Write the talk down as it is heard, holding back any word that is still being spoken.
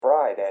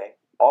Friday,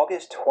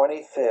 August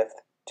 25th,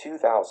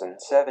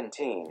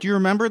 2017. Do you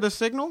remember the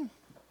signal?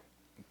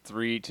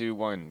 3, 2,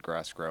 1.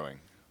 Grass growing.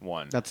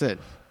 1. That's it.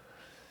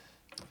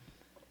 Do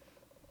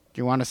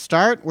you want to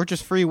start? We're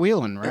just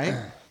freewheeling,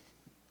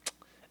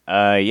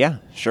 right? Yeah,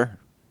 sure.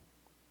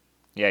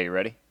 Yeah, you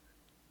ready?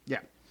 Yeah.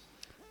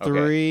 Okay.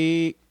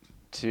 3,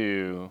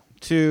 2,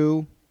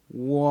 2,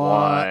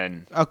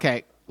 1.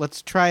 Okay,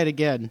 let's try it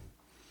again.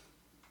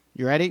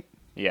 You ready?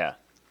 Yeah.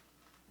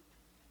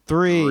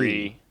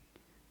 3,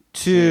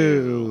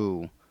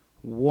 2,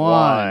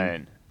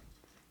 1.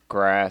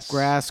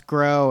 Grass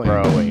growing.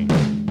 growing.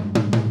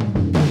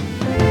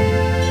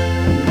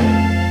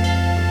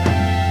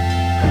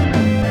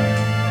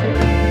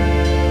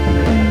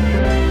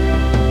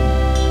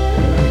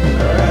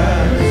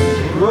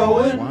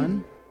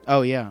 One?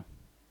 Oh yeah,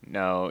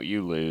 No,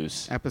 you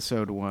lose.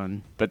 episode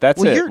 1. But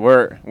that's Well, it.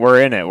 you're-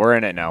 We're in it. We're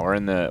in it now. We're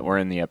in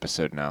the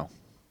episode now.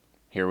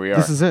 Here we are.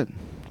 This is it.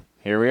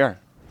 Here we are.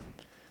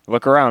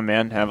 Look around,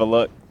 man. Have a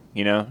look.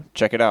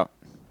 Check it out.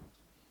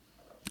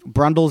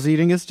 Brundle's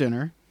eating his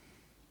dinner.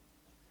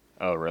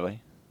 Oh,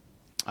 really?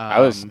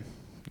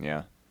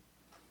 Yeah.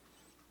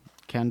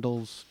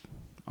 Kendall's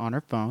on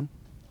her phone.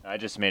 I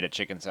just made a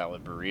chicken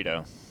salad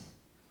burrito.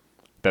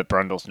 Bet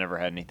Brundle's never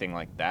had anything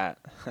like that.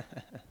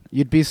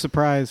 You'd be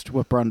surprised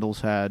what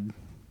Brundle's had.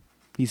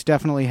 He's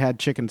definitely had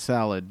chicken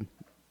salad.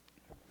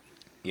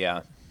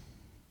 Yeah.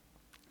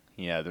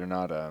 Yeah, they're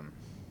not.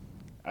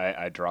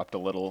 I dropped a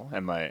little,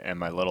 and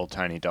my little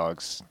tiny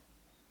dogs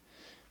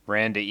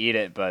ran to eat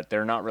it, but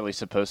they're not really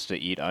supposed to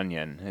eat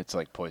onion. It's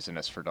like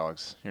poisonous for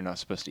dogs. You're not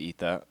supposed to eat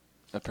that.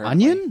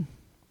 Apparently. Onion?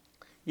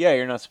 Yeah,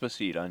 you're not supposed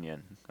to eat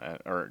onion.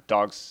 Or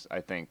dogs,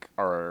 I think,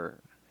 are.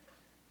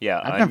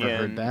 Yeah, I've onion, never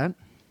heard that.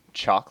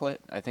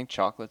 Chocolate. I think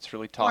chocolate's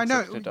really toxic I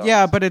know. to dogs.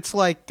 Yeah, but it's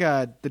like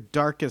the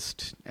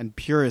darkest and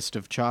purest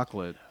of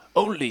chocolate.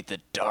 Only the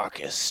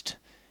darkest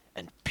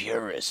and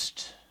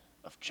purest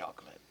of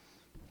chocolate.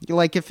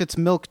 Like if it's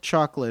milk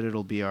chocolate,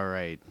 it'll be all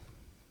right.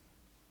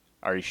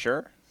 Are you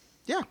sure?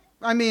 Yeah.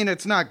 I mean,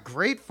 it's not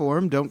great for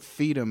him. Don't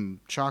feed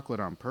him chocolate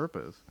on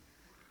purpose.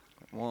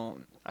 Well,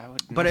 I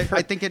would. But never,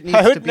 I think it needs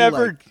to be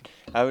like...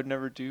 I would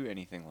never do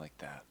anything like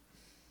that.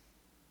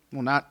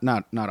 Well, not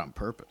on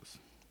purpose.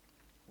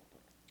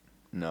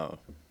 No.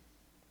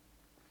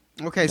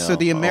 Okay, No, so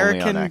the only on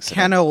American accident.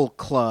 Kennel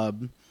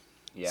Club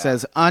Yeah.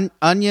 says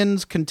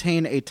onions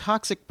contain a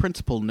toxic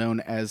principle known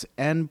as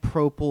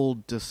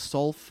N-propyl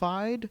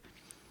disulfide.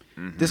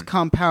 Mm-hmm. This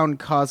compound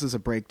causes a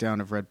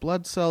breakdown of red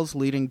blood cells,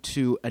 leading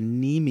to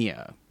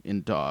anemia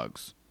in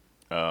dogs.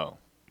 Oh.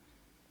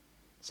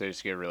 So you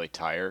just get really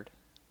tired?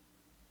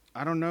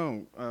 I don't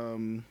know.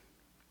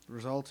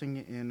 Resulting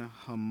in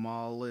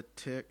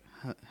hemolytic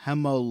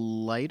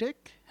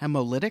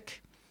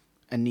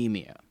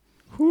anemia.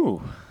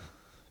 Whew.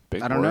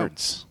 Big I don't know.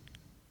 words.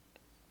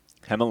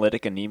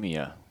 Hemolytic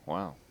anemia.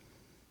 Wow.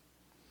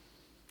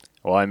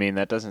 Well, I mean,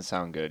 that doesn't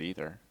sound good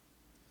either.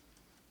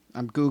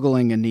 I'm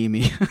Googling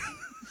anemia.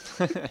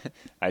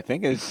 I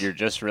think you're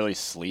just really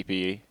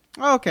sleepy.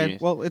 Oh, okay.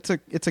 Well, it's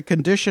a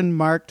condition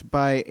marked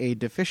by a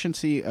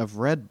deficiency of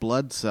red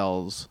blood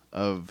cells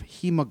of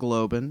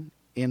hemoglobin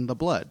in the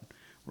blood,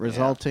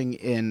 resulting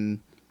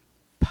in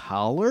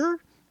pallor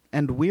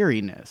and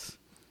weariness.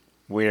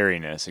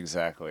 Weariness,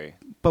 exactly.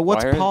 But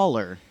what's Why are-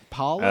 pallor?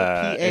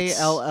 Pallor?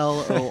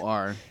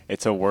 P-A-L-L-O-R.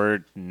 It's a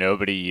word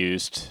nobody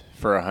used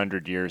for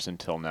 100 years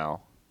until now.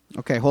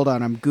 Okay, hold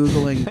on. I'm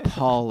Googling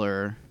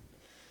pallor.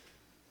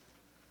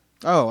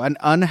 Oh, an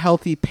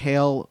unhealthy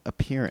pale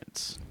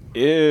appearance.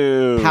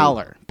 Ew.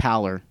 Pallor.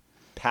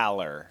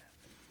 Pallor.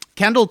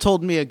 Kendall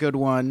told me a good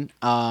one.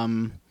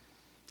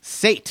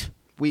 Sate.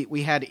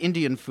 We had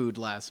Indian food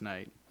last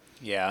night.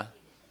 Yeah.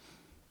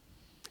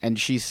 And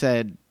she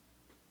said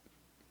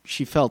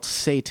she felt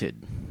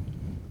sated.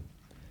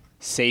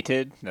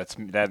 Sated?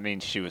 That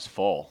means she was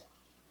full.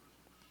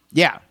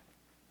 Yeah.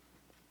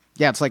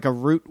 Yeah, it's like a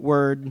root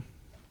word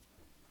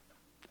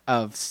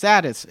of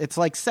it's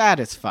like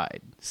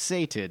satisfied.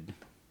 Sated.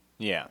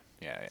 Yeah.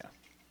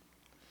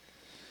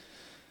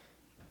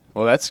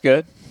 Well, that's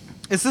good.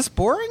 Is this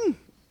boring?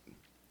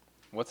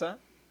 What's that?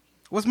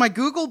 Was my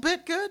Google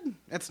bit good?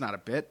 It's not a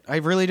bit. I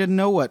really didn't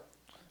know what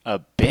A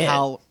bit.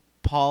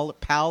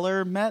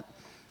 pallor meant.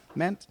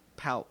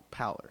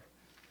 Pallor.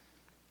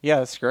 Yeah,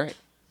 that's great.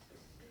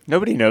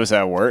 Nobody knows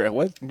that word.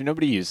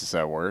 Nobody uses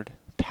that word.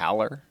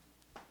 Pallor?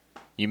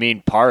 You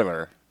mean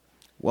parlor?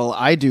 Well,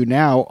 I do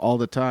now all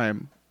the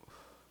time.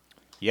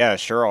 Yeah,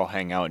 sure, I'll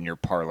hang out in your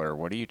parlor.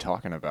 What are you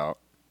talking about?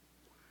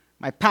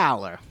 My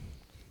pallor.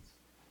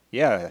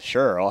 Yeah,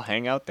 sure, I'll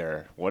hang out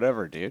there.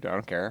 Whatever, dude. I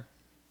don't care.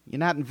 You're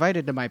not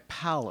invited to my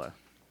pallor.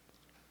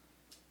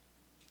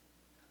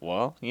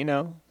 Well,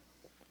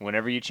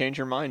 whenever you change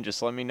your mind,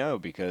 just let me know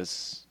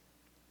because,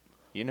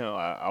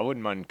 I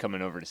wouldn't mind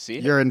coming over to see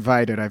it. You're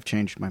invited. I've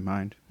changed my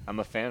mind. I'm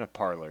a fan of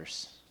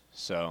parlors,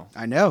 so.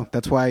 I know.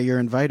 That's why you're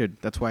invited.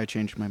 That's why I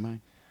changed my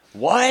mind.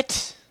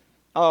 What?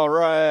 All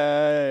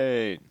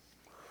right.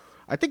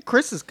 I think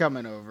Chris is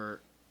coming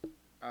over.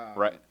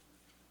 Right.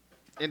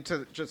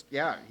 Into just,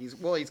 yeah. He's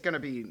going to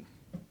be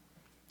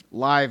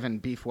live in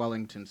Beef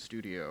Wellington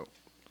studio.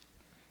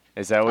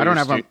 Is that what I don't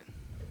have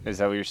Is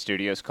that what your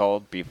studio's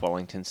called? Beef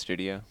Wellington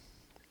Studio?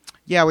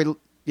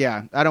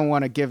 Yeah, I don't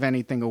want to give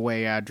anything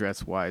away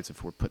address-wise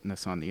if we're putting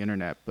this on the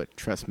internet, but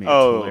trust me, it's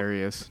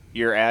hilarious.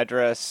 Your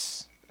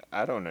address?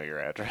 I don't know your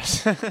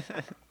address.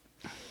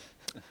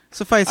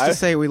 Suffice to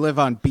say, we live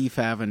on Beef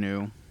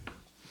Avenue.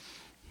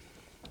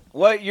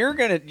 What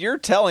you're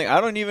telling?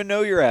 I don't even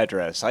know your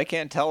address. I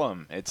can't tell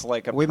them. It's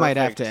like a. We might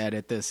have to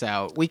edit this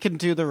out. We can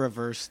do the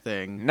reverse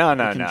thing. No.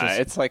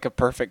 It's like a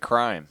perfect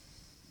crime.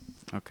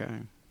 Okay.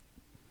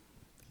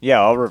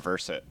 Yeah, I'll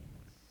reverse it.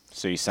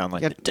 So you sound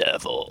like the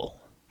devil.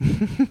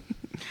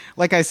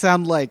 Like I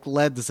sound like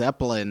Led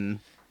Zeppelin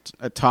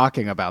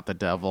talking about the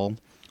devil.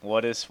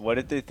 What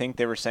did they think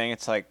they were saying?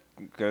 It's like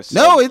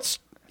No,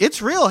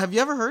 it's real. Have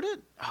you ever heard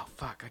it? Oh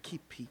fuck! I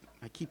keep peeking.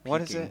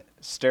 What is it?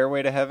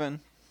 Stairway to Heaven?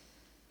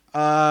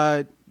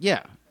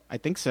 Yeah, I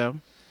think so.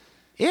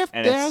 If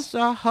there's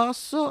a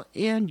hustle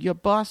in your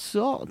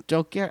bustle,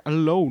 don't get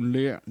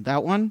lonely.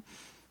 That one?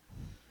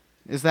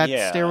 Is that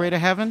Stairway to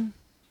Heaven?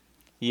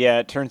 Yeah,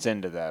 it turns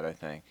into that, I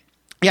think.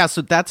 Yeah,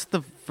 so that's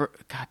the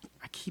God,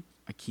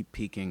 I keep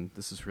peeking.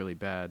 This is really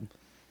bad.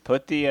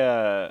 Put the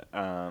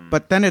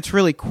But then it's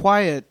really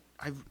quiet.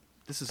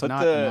 This is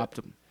not an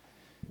optimum.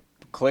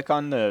 Click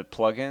on the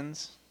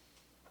plugins.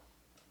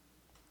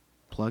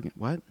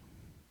 What?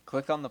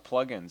 Click on the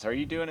plugins. Are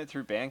you doing it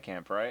through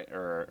Bandcamp, right?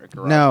 Or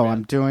GarageBand? No,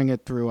 I'm doing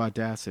it through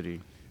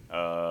Audacity.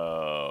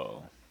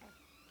 Oh.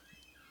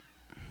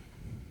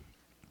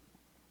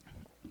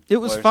 It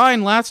was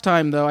fine last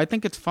time, though. I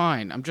think it's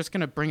fine. I'm just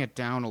going to bring it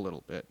down a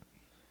little bit.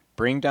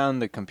 Bring down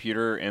the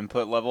computer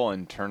input level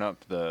and turn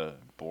up the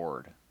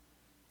board.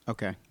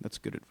 Okay, that's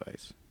good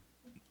advice.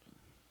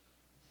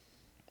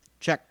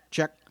 Check.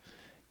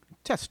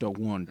 Testo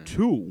 1,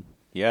 2.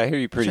 Yeah, I hear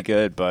you pretty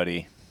good,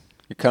 buddy.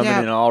 You're coming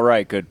in all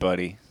right, good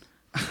buddy.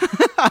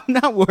 I'm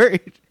not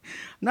worried.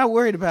 I'm not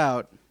worried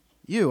about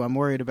you. I'm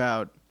worried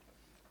about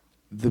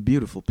the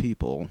beautiful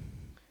people.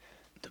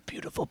 The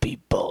beautiful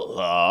people.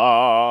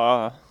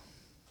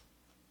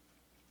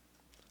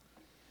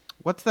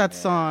 What's that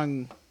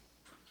song?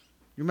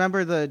 You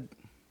remember the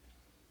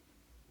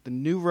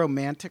New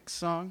Romantics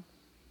song?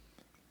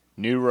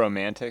 New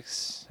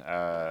Romantics?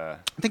 I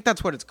think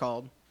that's what it's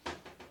called.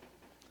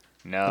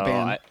 No, the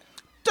band.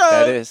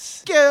 that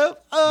is give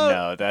up.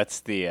 No,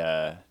 that's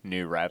the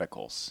New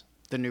Radicals.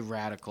 The New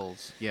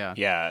Radicals, yeah.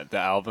 Yeah, the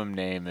album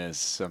name is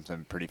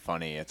something pretty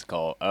funny. It's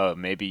called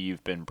Maybe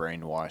You've Been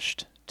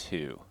Brainwashed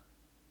Too.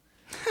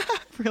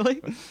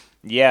 Really?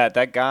 Yeah,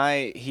 that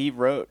guy, he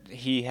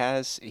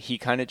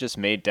kind of just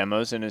made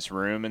demos in his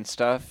room and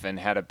stuff and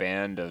had a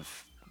band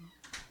of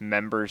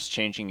members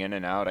changing in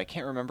and out. I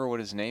can't remember what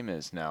his name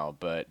is now,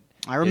 but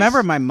I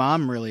remember my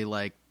mom really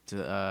liked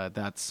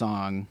that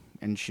song,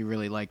 and she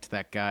really liked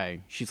that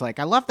guy. She's like,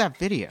 I love that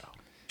video.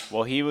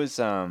 Well, he was,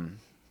 I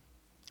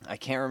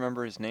can't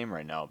remember his name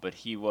right now, but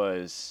he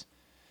was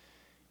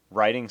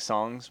writing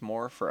songs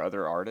more for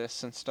other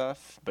artists and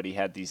stuff, but he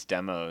had these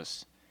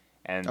demos.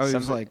 And he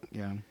was like,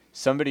 yeah.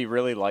 Somebody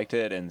really liked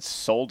it and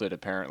sold it,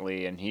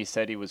 apparently, and he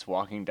said he was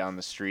walking down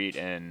the street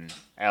in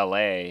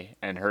L.A.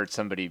 and heard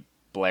somebody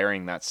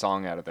blaring that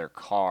song out of their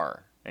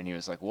car. And he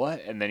was like,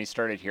 what? And then he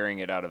started hearing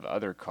it out of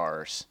other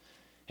cars.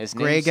 His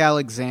name's Greg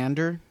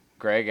Alexander?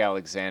 Greg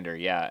Alexander,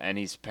 yeah. And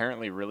he's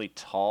apparently really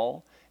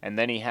tall. And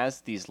then he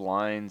has these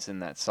lines in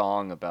that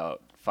song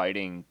about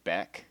fighting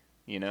Beck,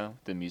 you know,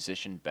 the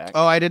musician Beck.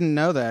 Oh, I didn't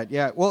know that.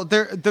 Yeah. Well,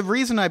 the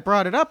reason I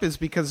brought it up is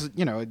because,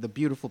 you know, the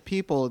beautiful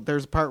people,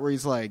 there's a part where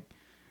he's like,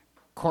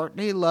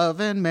 Courtney Love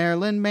and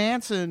Marilyn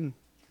Manson.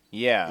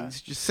 Yeah. He's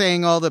just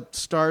saying all the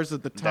stars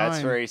of the time.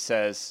 That's where he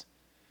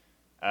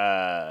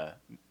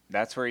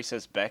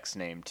says Beck's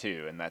name,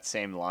 too, in that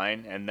same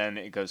line. And then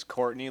it goes,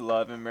 Courtney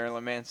Love and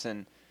Marilyn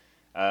Manson,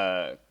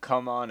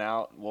 come on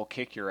out, we'll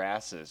kick your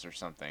asses or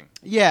something.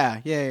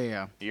 Yeah.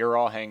 You're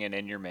all hanging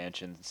in your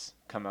mansions.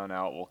 Come on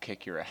out, we'll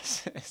kick your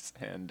asses.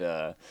 And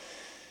that's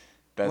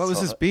what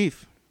was his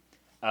beef?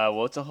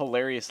 Well, it's a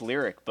hilarious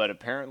lyric, but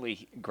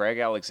apparently Greg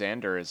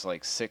Alexander is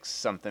like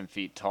 6-something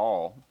feet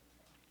tall,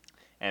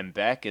 and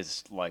Beck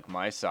is like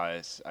my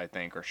size, I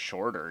think, or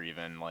shorter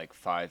even, like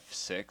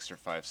 5'6" or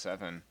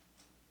 5'7".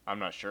 I'm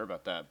not sure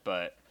about that,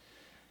 but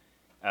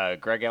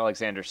Greg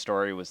Alexander's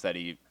story was that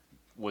he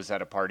was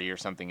at a party or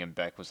something, and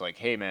Beck was like,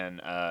 hey, man,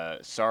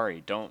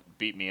 sorry, don't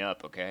beat me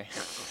up, okay?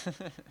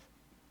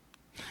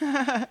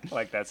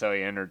 Like, that's how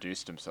he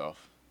introduced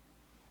himself.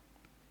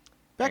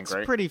 Beck's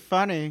pretty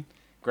funny.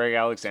 Greg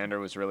Alexander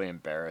was really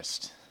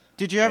embarrassed.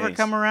 Did you ever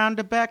come around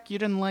to Beck? You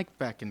didn't like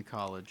Beck in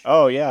college.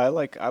 Oh yeah, I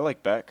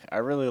like Beck. I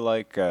really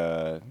like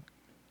Guero.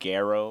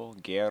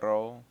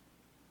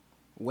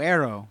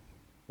 Wero.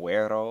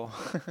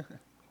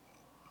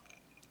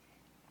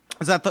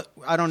 Is that the?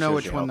 I don't know Shows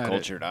which you one how that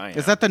cultured I am.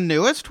 is. That the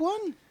newest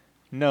one?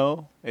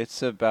 No,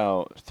 it's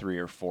about 3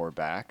 or 4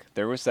 back.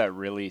 There was that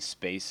really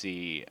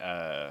spacey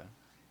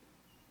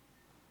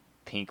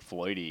Pink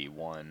Floyd-y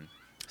one.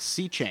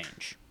 Sea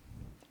Change.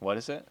 What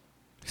is it?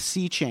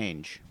 Sea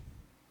Change.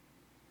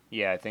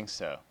 Yeah, I think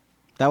so.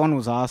 That one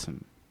was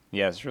awesome.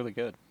 Yeah, it's really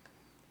good.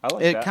 I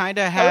like It that. kind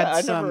of had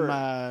I some.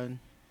 never-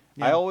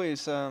 Yeah. I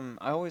always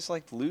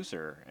liked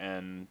Loser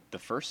and the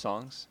first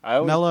songs. I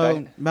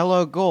always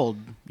Mellow Gold.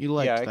 You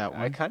liked yeah, that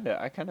one.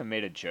 I kind of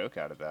made a joke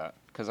out of that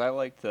because I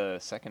liked the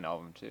second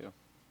album too.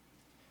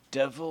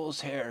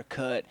 Devil's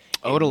Haircut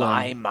in Odalon.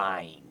 my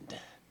mind.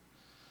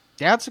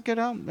 Yeah, it's a good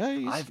album.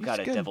 Yeah, I've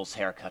got a good. devil's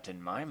haircut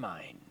in my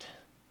mind.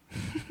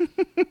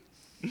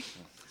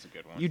 That's a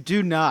good one. You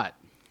do not.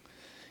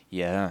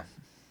 Yeah.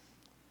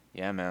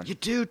 Yeah, man. You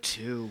do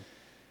too.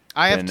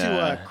 I have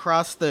to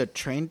cross the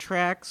train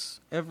tracks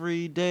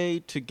every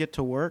day to get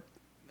to work.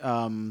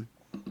 I'm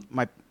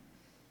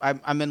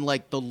in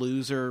like the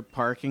Loser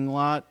parking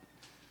lot.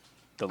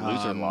 The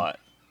Loser lot.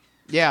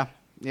 Yeah.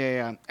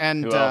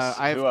 And Who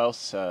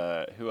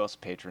else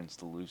patrons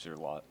the Loser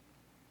lot?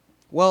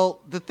 Well,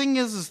 the thing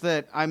is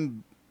that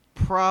I'm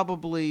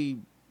probably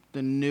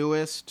the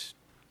newest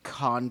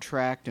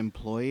contract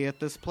employee at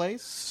this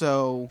place,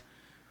 so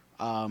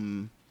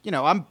I'm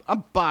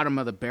bottom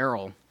of the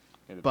barrel.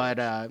 But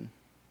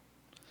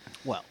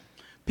well,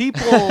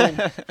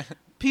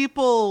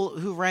 people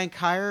who rank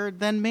higher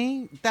than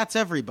me, that's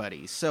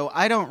everybody. So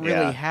I don't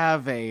really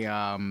have a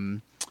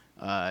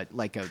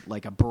like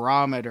a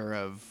barometer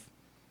of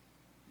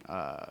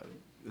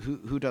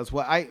who does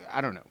what.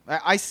 I don't know.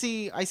 I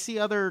see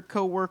other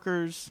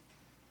coworkers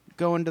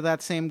go into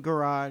that same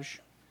garage,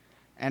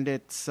 and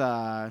it's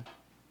the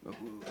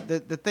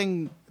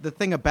thing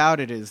about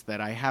it is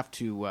that I have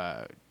to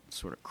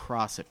sort of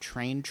cross a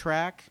train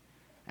track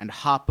and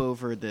hop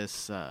over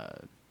this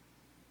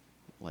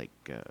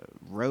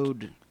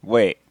road.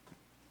 Wait,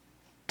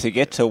 to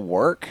get to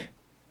work?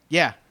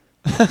 Yeah.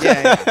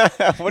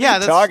 What are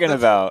you talking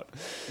about?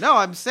 No,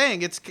 I'm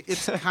saying it's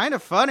kind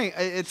of funny.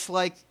 It's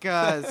like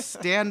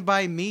Stand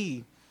By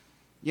Me,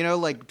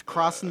 like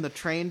crossing the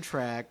train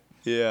track.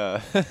 Yeah,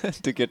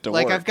 to get to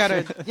work. work. I've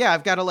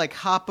got to like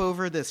hop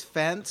over this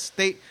fence.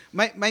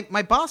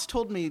 My boss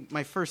told me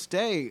my first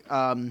day,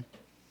 I'm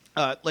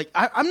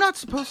not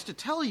supposed to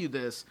tell you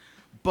this,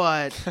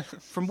 but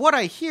from what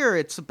I hear,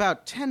 it's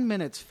about 10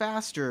 minutes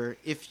faster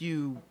if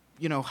you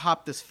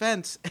hop this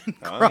fence and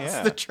cross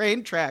the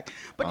train track.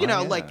 But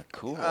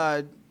cool.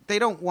 They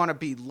don't want to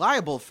be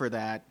liable for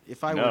that.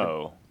 If I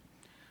were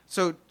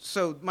so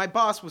my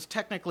boss was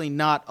technically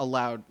not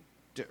allowed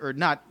to, or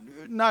not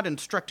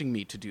instructing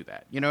me to do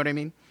that. You know what I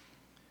mean?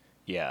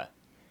 Yeah,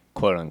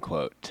 quote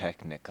unquote,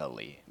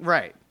 technically.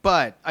 Right,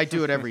 but I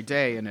do it every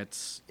day, and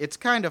it's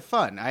kind of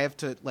fun. I have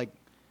to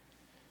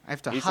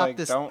He's hop like,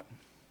 this.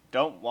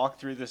 Don't walk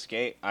through this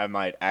gate. I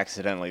might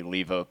accidentally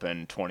leave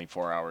open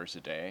 24 hours a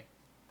day.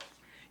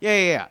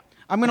 Yeah.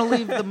 I'm gonna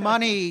leave the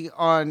money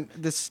on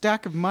the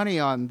stack of money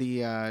on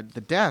the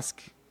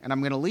desk, and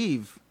I'm gonna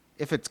leave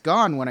if it's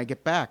gone when I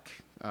get back.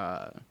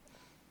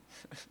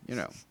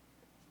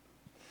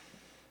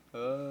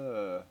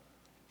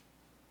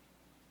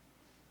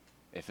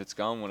 If it's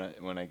gone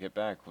when I get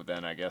back, well,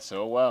 then I guess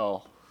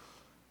well.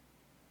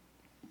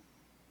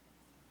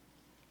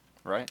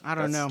 Right? I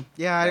don't know.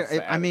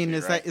 Yeah, I mean,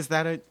 is right?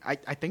 that a? I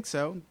think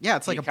so. Yeah,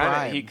 it's like a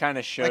bribe. He kind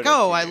of showed like, it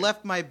oh, to I you.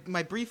 left my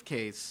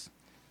briefcase.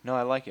 No,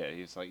 I like it.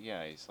 He's like,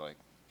 I'm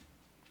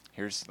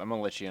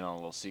gonna let you in on a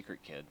little secret,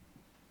 kid.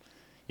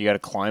 You got to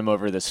climb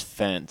over this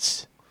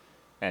fence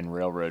and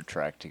railroad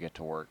track to get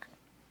to work.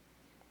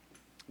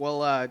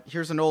 Well,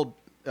 here's an old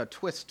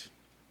twist,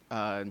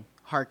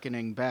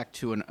 harkening back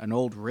to an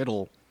old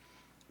riddle.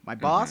 My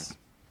boss,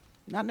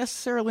 not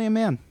necessarily a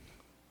man.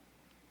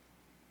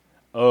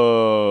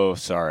 Oh,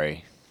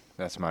 sorry.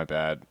 That's my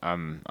bad.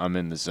 I'm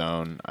in the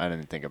zone. I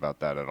didn't think about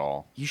that at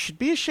all. You should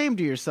be ashamed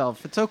of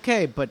yourself. It's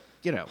okay, but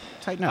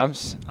tighten up.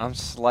 I'm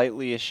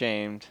slightly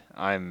ashamed.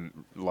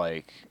 I'm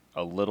like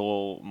a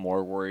little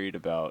more worried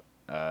about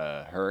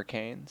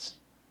hurricanes.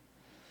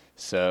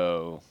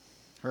 So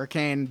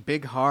Hurricane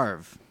Big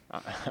Harv.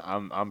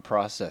 I'm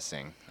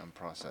processing.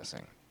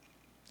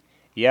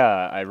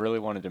 Yeah, I really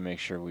wanted to make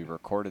sure we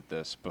recorded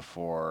this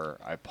before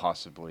I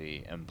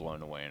possibly am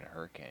blown away in a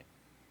hurricane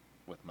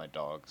with my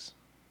dogs.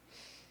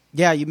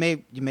 Yeah, you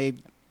may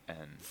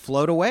And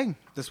float away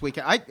this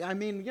weekend. I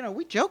mean,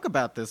 we joke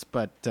about this,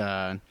 but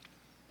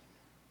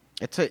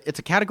it's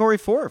a Category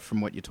 4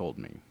 from what you told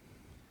me.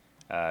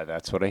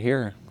 that's what I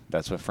hear.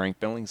 That's what Frank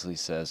Billingsley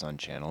says on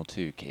Channel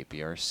 2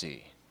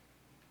 KPRC.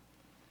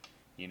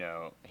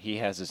 He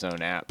has his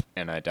own app,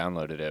 and I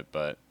downloaded it,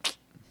 but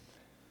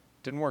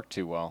didn't work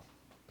too well.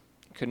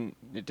 It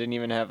didn't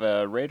even have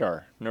a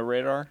radar. No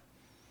radar.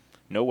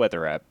 No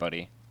weather app,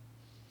 buddy.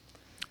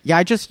 Yeah,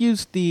 I just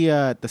used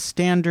the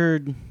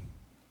standard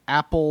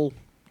Apple.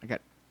 I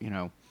got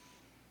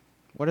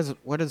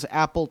what is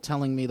Apple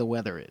telling me the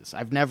weather is?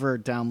 I've never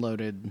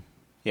downloaded.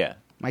 Yeah.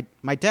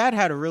 My dad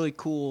had a really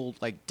cool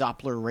like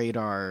Doppler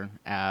radar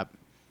app,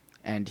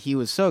 and he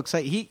was so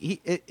excited.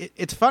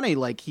 It's funny,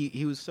 like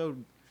he was so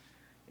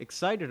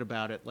excited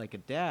about it, like a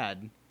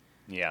dad.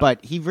 Yeah.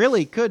 But he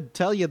really could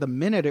tell you the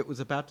minute it was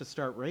about to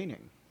start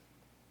raining.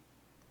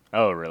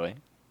 Oh, really?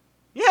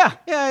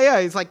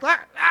 Yeah. He's like,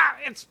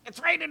 it's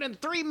raining in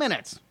 3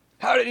 minutes.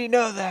 How did he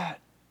know that?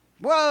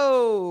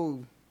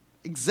 Whoa.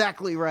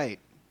 Exactly right.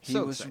 He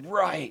So was excited.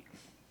 right.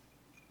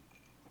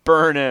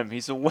 Burn him.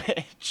 He's a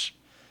witch.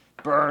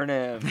 Burn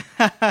him.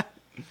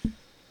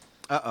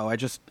 Uh-oh,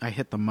 I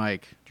hit the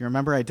mic. Do you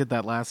remember I did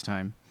that last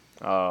time?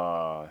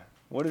 What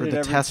did For it the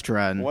ever, test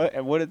run.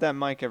 What did that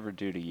mic ever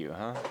do to you,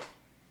 huh?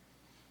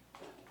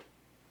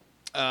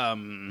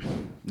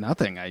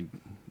 Nothing.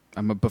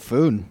 I'm a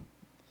buffoon.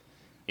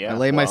 Yeah, I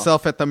lay well,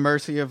 myself at the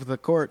mercy of the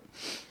court.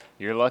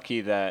 You're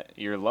lucky.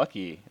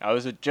 I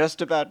was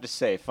just about to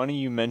say, funny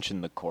you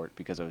mentioned the court,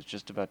 because I was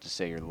just about to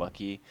say you're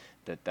lucky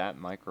that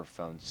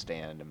microphone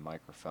stand and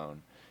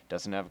microphone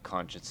doesn't have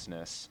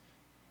consciousness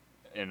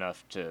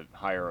enough to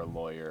hire a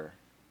lawyer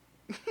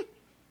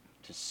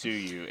to sue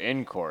you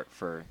in court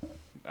for,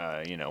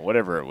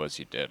 whatever it was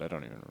you did. I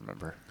don't even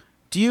remember.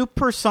 Do you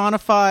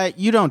personify...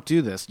 You don't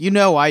do this. You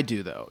know I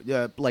do, though.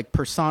 Like,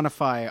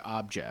 personify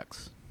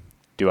objects.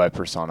 Do I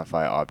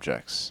personify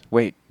objects?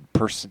 Wait,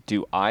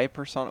 do I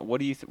personify?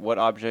 What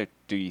object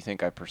do you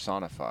think I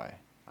personify?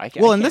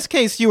 In this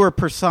case, you were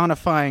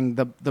personifying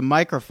the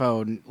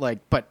microphone, like,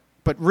 but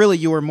really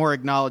you were more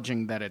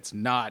acknowledging that it's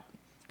not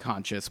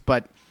conscious.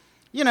 But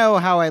you know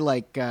how I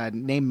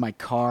name my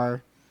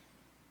car?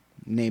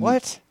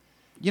 What?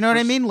 You know what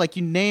I mean? Like,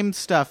 you name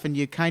stuff and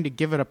you kind of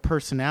give it a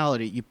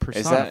personality. You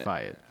personify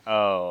it.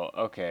 Oh,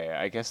 okay.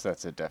 I guess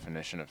that's a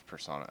definition of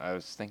persona. I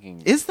was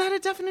thinking... Is that a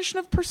definition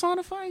of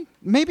personify?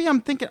 Maybe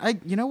I'm thinking...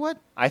 You know what?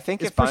 I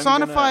think Is if I'm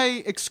personify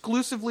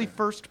exclusively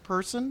first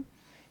person?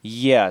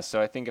 Yeah,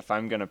 so I think if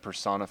I'm going to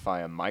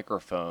personify a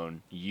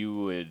microphone, you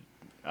would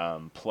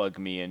plug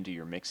me into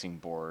your mixing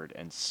board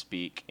and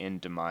speak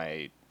into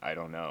my... I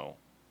don't know.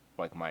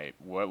 Like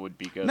what would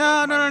be good?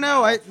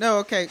 No.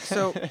 Okay,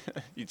 so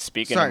you'd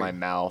speak into my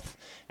mouth,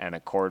 and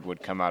a cord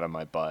would come out of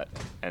my butt,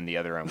 and the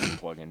other end would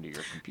plug into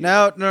your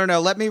computer. No.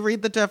 Let me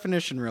read the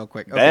definition real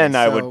quick. Then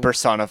I would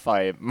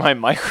personify my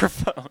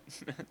microphone.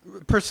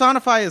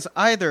 Personify is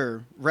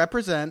either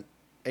represent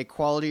a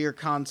quality or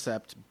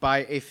concept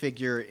by a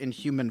figure in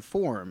human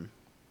form.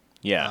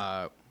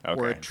 Yeah.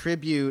 Or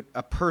attribute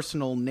a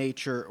personal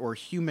nature or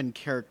human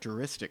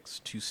characteristics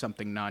to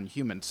something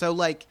non-human. So,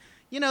 like.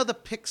 You know the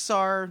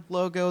Pixar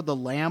logo, the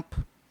lamp?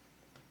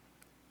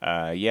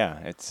 Yeah,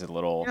 it's a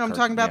little... You know what I'm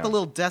talking about? The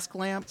little desk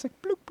lamp? It's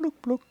like bloop, bloop,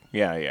 bloop.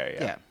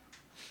 Yeah.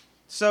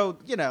 So,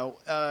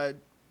 the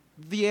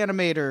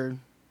animator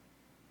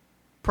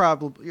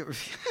probably...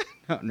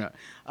 No.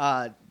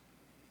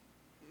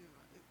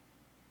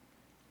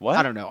 What?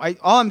 I don't know.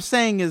 All I'm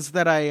saying is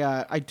that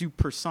I do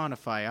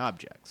personify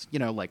objects. You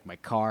know, like my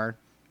car.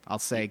 I'll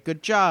say,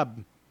 good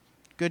job,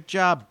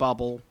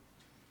 Bubble.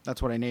 That's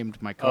what I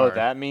named my car. Oh,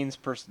 that means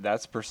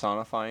that's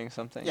personifying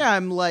something? Yeah,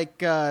 I'm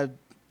like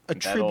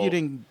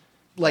attributing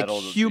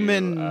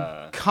human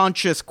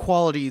conscious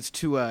qualities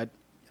to an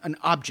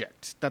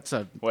object. That's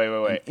an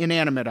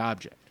inanimate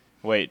object.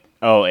 Wait.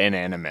 Oh,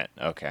 inanimate.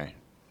 Okay.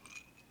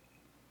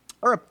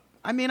 Or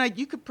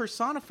you could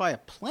personify a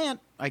plant,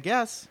 I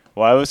guess.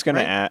 Well, I was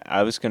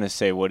gonna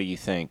say, what do you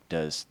think?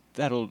 When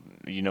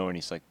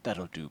he's like,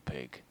 that'll do,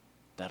 pig.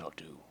 That'll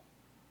do.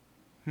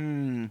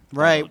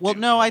 Right. Well,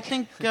 no, I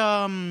think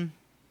a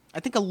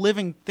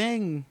living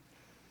thing.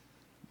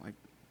 Like,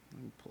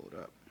 let me pull it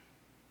up.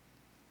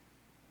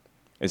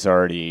 Is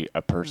already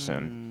a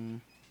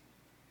person.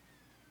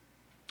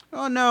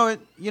 Oh no!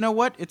 You know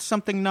what? It's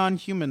something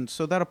non-human,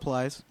 so that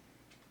applies.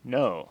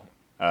 No.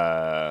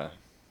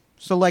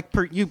 So, like,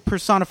 you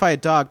personify a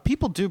dog.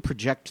 People do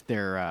project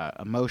their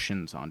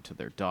emotions onto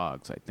their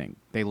dogs. I think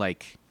they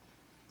like,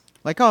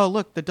 oh,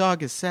 look, the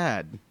dog is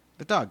sad.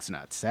 The dog's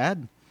not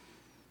sad.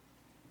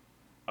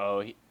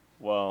 Oh,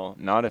 well,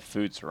 not if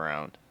food's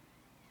around.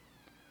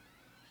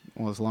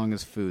 Well, as long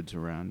as food's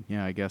around.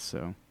 Yeah, I guess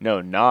so.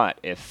 No, not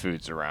if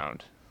food's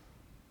around.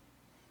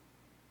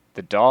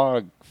 The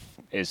dog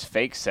is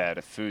fake sad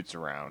if food's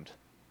around.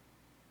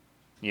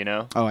 You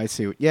know? Oh, I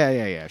see.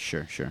 Yeah.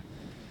 Sure.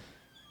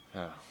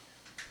 Oh.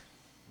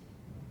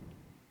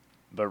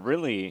 But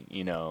really,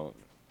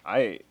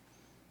 I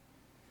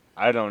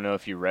don't know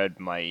if you read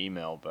my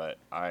email, but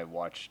I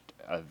watched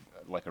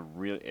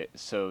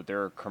so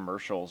there are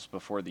commercials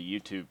before the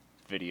YouTube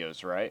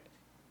videos, right?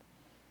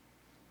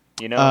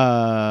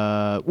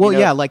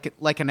 Yeah,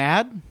 like an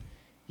ad?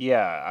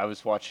 Yeah, I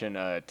was watching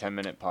a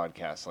 10-minute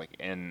podcast like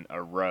in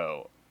a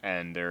row,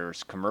 and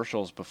there's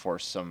commercials before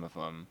some of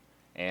them,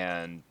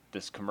 and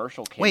this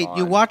commercial came on. Wait,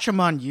 you watch them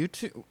on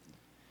YouTube?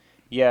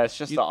 Yeah, it's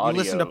just the audio. You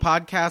listen to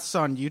podcasts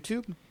on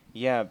YouTube?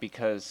 Yeah,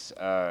 because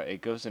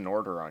it goes in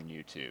order on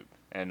YouTube.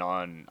 And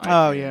on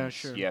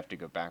iTunes, you have to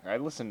go back. I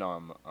listened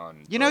on.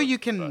 You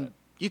can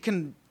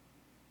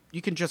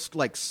just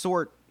like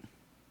sort.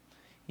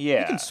 Yeah,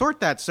 you can sort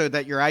that so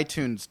that your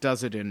iTunes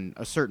does it in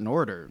a certain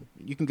order.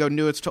 You can go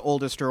newest to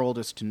oldest or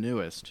oldest to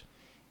newest.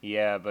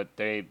 Yeah, but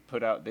they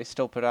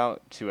still put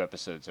out 2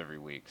 episodes every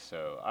week.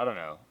 So I don't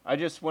know. I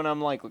just when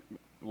I'm like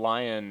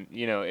lying,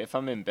 if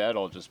I'm in bed,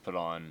 I'll just put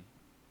on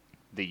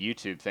the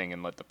YouTube thing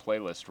and let the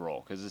playlist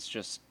roll because it's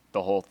just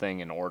the whole thing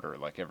in order,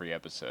 like every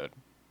episode.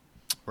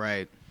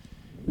 Right.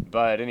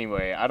 But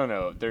anyway, I don't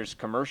know. There's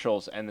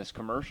commercials, and this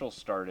commercial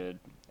started,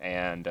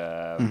 and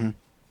Mhm.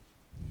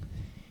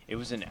 it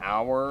was an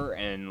hour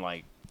and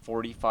like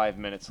 45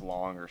 minutes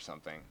long or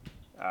something,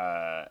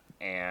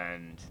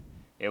 and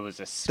it was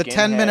a The skinhead.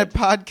 10-minute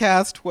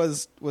podcast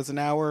was an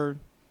hour.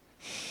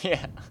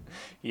 Yeah,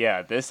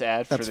 yeah. This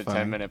ad for That's the funny.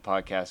 10-minute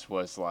podcast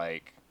was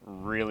like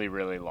really,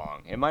 really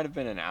long. It might have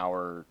been an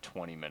hour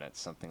 20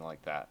 minutes, something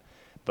like that.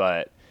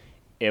 But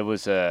it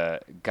was a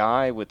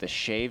guy with a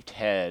shaved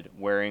head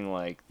wearing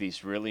like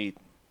these really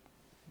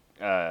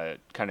kind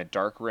of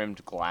dark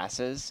rimmed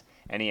glasses,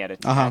 and he had a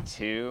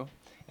tattoo,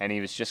 and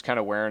he was just kind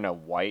of wearing a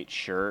white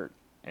shirt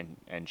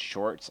and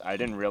shorts. I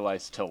didn't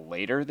realize till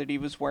later that he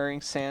was wearing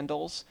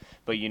sandals,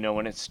 but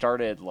when it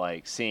started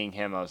like seeing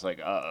him, I was like,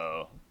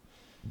 uh-oh.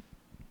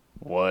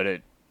 What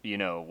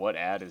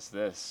ad is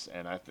this?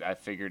 And I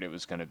figured it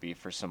was going to be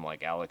for some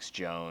like Alex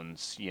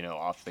Jones,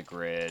 off the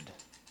grid,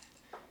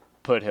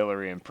 put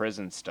Hillary in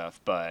prison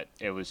stuff, but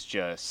it was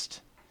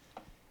just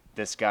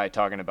this guy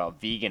talking about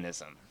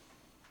veganism.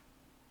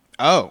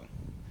 Oh,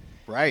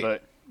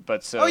 right.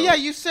 But so. Oh yeah,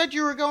 you said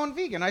you were going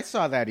vegan. I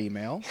saw that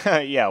email.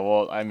 Yeah,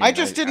 well, I mean, I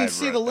just didn't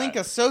see the wrote link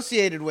that.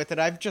 associated with it.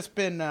 I've just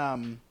been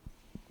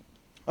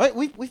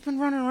we've been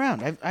running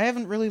around. I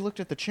haven't really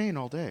looked at the chain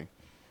all day.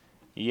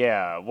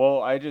 Yeah,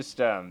 well, I just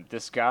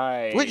this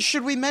guy. Wait,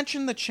 should we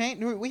mention the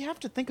chain? We have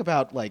to think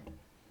about like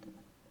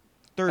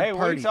third Hey, party.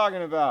 what are you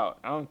talking about?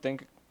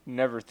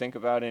 Never think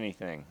about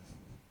anything.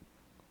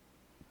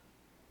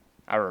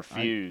 I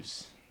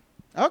refuse.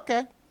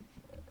 Okay.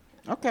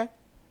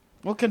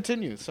 We'll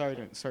continue. Sorry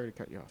to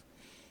cut you off.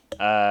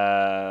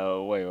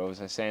 Wait, what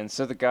was I saying?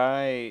 So the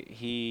guy,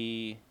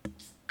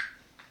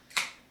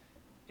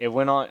 it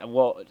went on.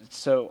 Well,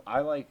 so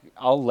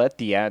I'll let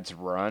the ads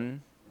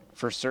run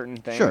for certain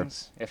things. Sure.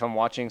 If I'm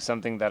watching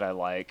something that I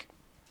like,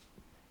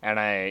 and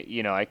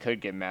I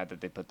could get mad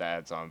that they put the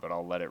ads on, but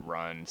I'll let it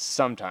run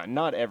sometime.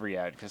 Not every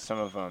ad, because some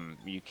of them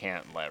you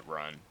can't let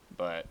run.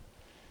 But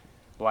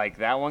like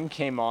that one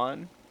came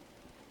on,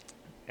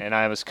 and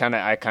I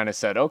kind of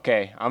said,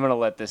 okay, I'm gonna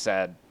let this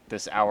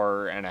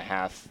hour and a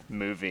half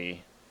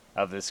movie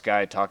of this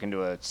guy talking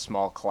to a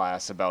small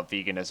class about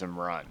veganism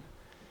run.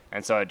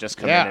 And so I just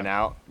come in and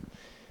out.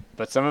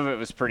 But some of it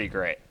was pretty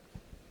great.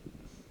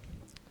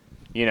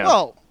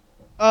 Well,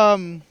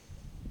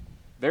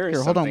 there is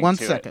here, hold on something one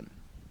to second.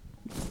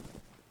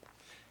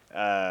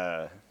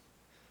 I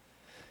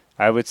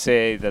would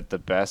say that the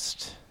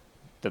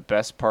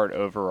best part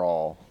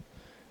overall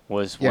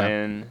was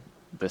when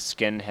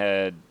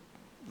the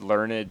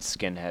learned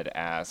skinhead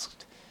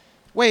asked.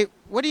 Wait,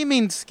 what do you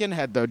mean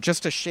skinhead though?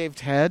 Just a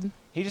shaved head?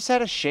 He just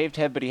had a shaved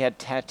head, but he had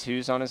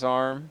tattoos on his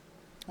arm.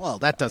 Well,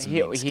 that doesn't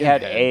mean He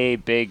had skinhead. a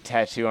big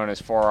tattoo on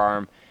his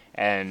forearm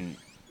and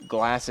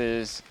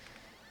glasses.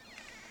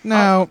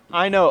 No.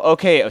 I know.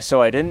 Okay,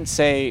 so I didn't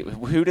say.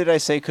 Who did I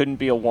say couldn't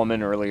be a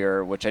woman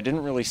earlier? Which I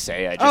didn't really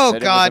say. I just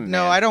said God, it was a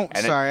no! man. I don't.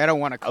 And Sorry, I don't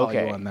want to call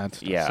okay, you on that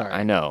stuff. yeah, Sorry.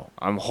 I know.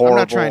 I'm horrible.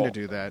 I'm not trying to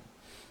do that.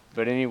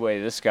 But anyway,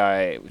 this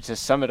guy, to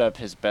sum it up,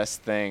 his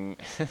best thing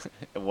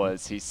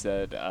was he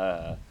said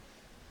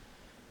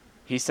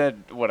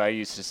what I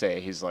used to say.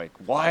 He's like,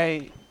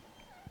 why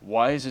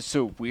is it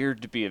so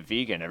weird to be a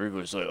vegan?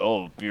 Everybody's like,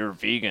 oh, you're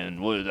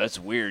vegan. Well, that's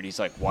weird. He's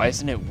like, why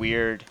isn't it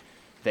weird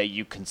that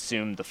you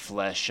consume the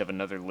flesh of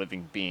another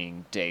living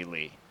being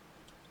daily?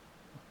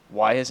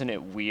 Why isn't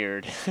it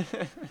weird?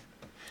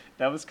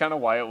 That was kind of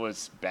why it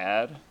was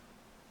bad.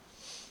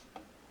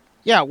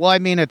 Yeah, well, I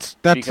mean,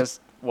 Because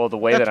the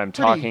way that I'm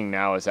pretty- talking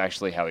now is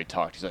actually how he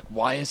talked. He's like,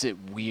 why is it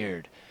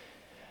weird?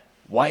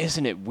 Why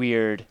isn't it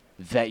weird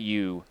that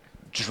you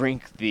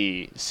drink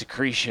the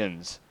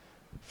secretions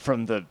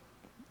from the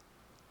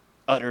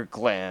udder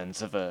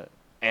glands of a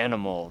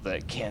animal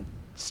that can't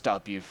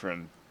stop you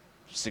from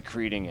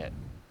secreting it?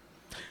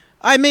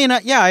 I mean, I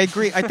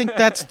agree. I think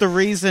that's the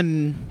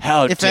reason.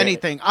 How if dare-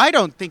 anything, I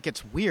don't think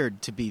it's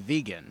weird to be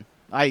vegan.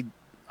 I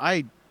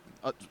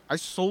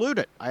salute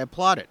it. I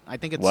applaud it. I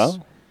think it's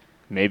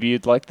maybe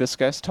you'd like this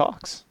guy's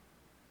talks.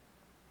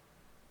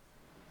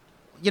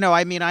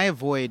 I mean, I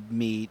avoid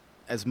meat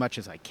as much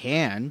as I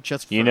can,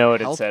 just for You know what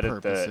it health said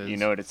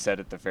purposes.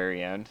 at the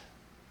very end?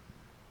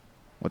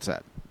 What's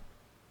that?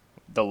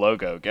 The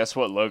logo. Guess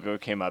what logo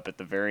came up at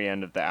the very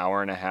end of the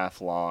hour and a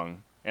half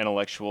long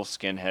intellectual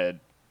skinhead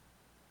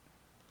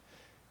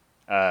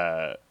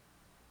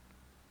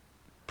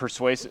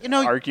persuasive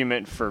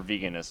argument for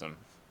veganism?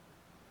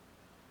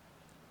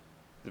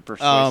 The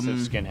persuasive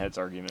skinhead's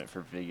argument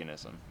for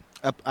veganism.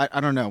 I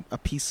don't know. A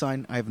peace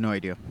sign? I have no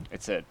idea.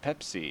 It said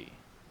Pepsi.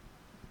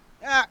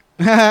 Oh,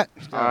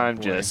 I'm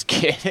boy. just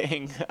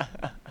kidding.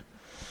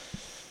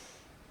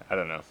 I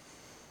don't know.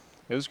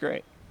 It was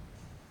great.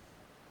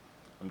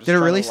 I'm just Did it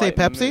trying really to say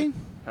lighten the Pepsi? mood.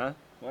 Huh?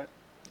 What?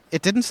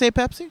 It didn't say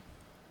Pepsi?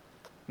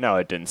 No,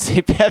 it didn't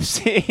say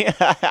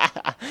Pepsi.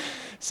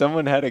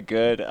 Someone had a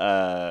good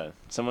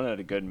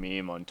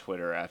meme on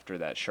Twitter after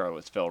that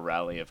Charlottesville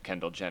rally of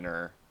Kendall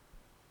Jenner,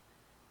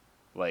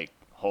 like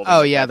holding.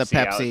 Oh, the yeah, the Pepsi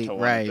out Pepsi, to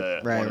right,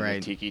 one of the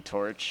right. Tiki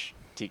Torch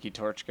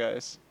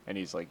guys, and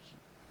he's like,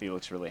 he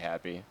looks really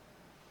happy.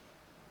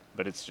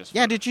 But it's just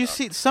Yeah, did you Photoshop,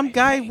 see some I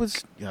guy think.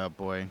 was? Oh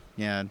boy,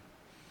 yeah.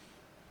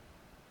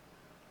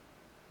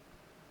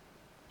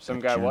 Some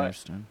guy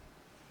what?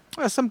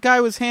 Well, some guy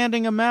was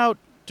handing them out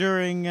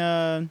during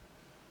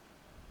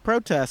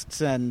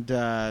protests, and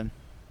I'm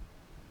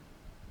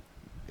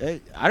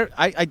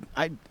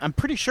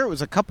pretty sure it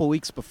was a couple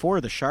weeks before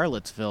the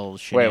Charlottesville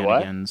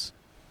shenanigans.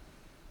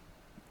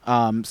 Wait,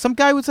 what? Some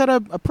guy was at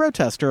a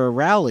protest or a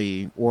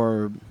rally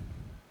or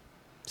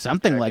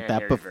something like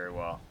that. I can't hear you very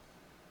well.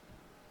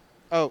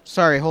 Oh,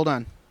 sorry. Hold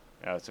on.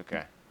 Oh, it's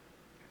okay.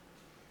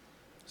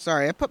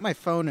 Sorry, I put my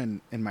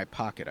phone in my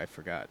pocket. I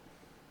forgot.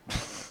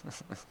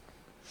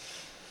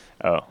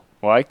 Oh,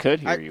 well, I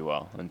could hear you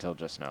well until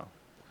just now.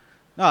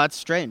 No, that's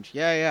strange.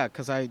 Yeah,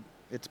 because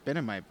it's been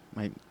in my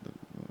the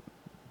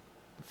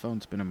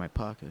phone's been in my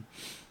pocket.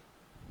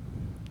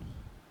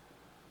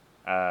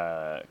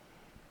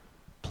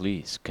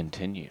 Please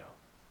continue.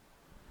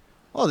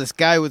 Oh, this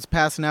guy was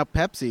passing out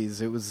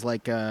Pepsis. It was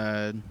like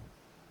it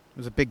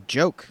was a big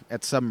joke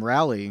at some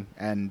rally,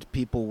 and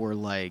people were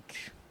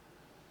like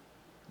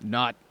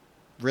not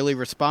really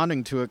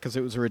responding to it because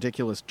it was a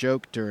ridiculous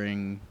joke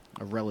during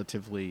a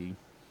relatively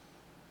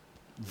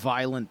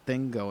violent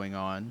thing going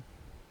on.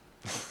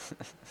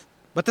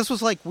 But this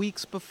was like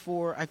weeks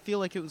before. I feel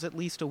like it was at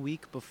least a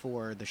week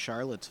before the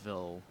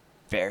Charlottesville.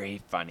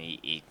 Very funny,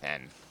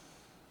 Ethan.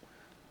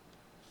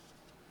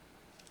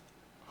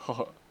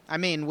 I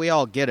mean, we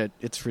all get it.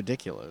 It's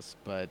ridiculous,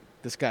 but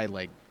this guy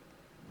like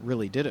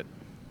really did it.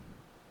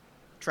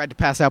 Tried to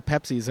pass out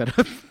Pepsis at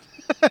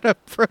at a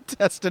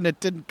protest, and it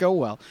didn't go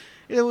well.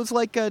 It was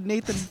like a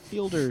Nathan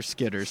Fielder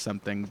skit or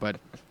something, but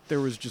there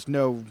was just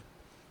no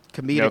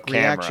comedic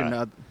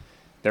reaction.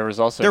 There was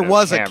also there no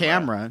was camera. a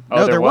camera. Oh,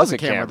 no, there was a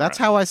camera. That's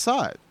how I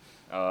saw it.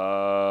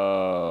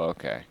 Oh,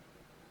 okay.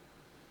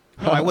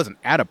 No, I wasn't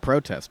at a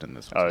protest in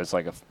this one. Oh, it's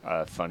like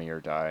a Funny or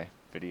Die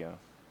video.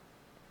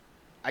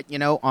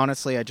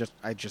 Honestly, I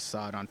just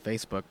saw it on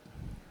Facebook.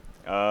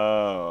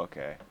 Oh,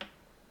 okay.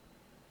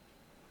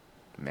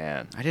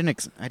 Man, I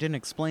didn't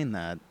explain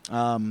that.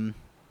 I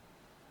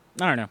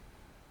don't know.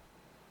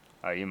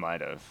 Oh, you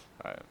might have.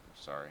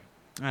 Sorry.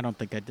 I don't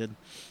think I did.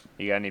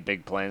 You got any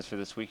big plans for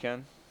this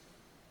weekend?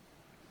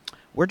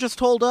 We're just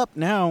holed up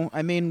now.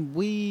 I mean,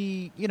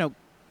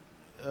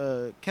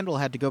 Kendall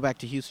had to go back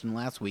to Houston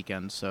last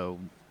weekend, so,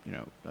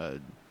 a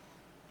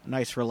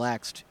nice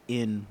relaxed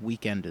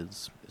weekend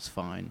is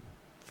fine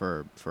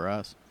for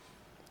us.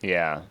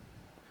 Yeah.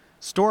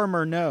 Storm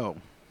or no?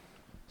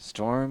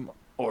 Storm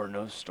or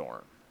no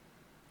storm?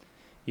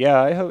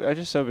 Yeah, I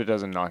just hope it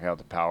doesn't knock out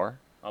the power.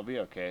 I'll be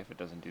okay if it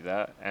doesn't do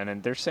that. And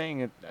then they're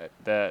saying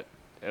that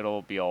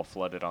it'll be all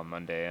flooded on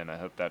Monday, and I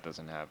hope that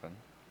doesn't happen.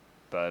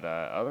 But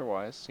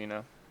otherwise,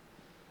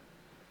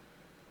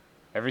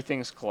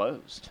 everything's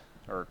closed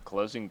or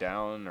closing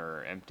down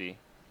or empty.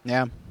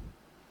 Yeah.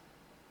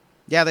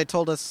 Yeah, they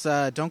told us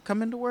don't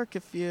come into work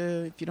if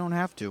you don't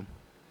have to.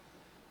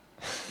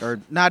 Or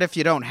not if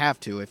you don't have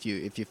to, if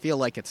you feel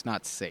like it's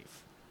not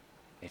safe.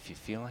 If you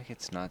feel like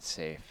it's not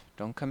safe,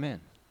 don't come in.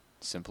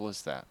 Simple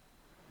as that.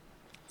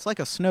 It's like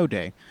a snow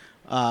day.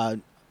 A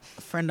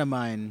friend of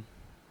mine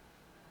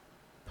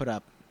put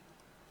up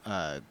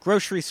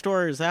grocery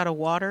store is out of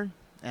water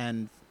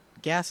and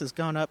gas has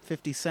gone up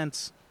 50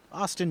 cents.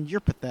 Austin, you're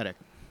pathetic.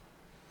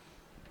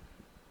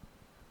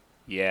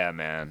 Yeah,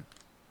 man.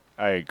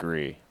 I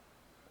agree.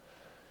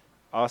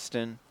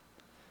 Austin,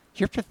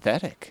 you're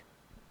pathetic.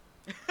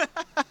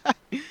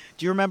 Do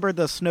you remember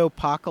the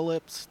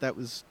snowpocalypse?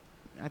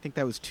 I think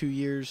that was 3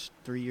 years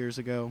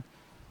ago.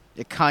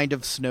 It kind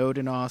of snowed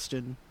in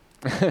Austin.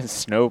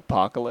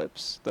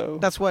 Snowpocalypse, though?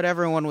 That's what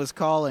everyone was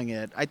calling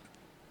it. I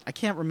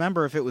can't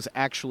remember if it was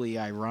actually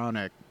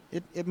ironic.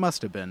 It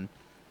must have been.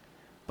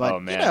 But, oh,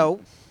 man.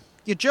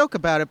 You joke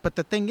about it, but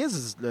the thing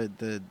is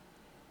the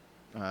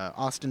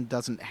Austin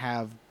doesn't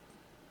have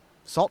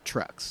salt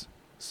trucks.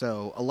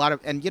 So a lot of,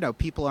 and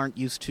people aren't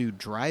used to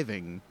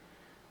driving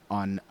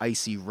on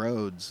icy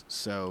roads,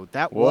 so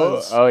that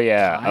was oh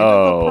yeah kind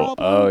of a problem.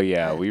 Oh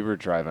yeah, we were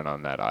driving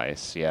on that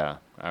ice. Yeah,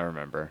 I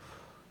remember.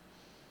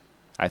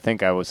 I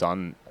think I was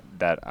on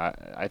that.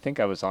 I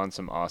think I was on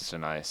some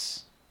Austin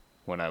ice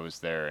when I was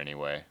there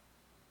anyway.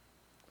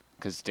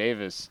 Because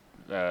Davis,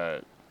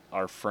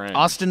 our friend,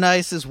 Austin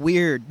ice is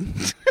weird.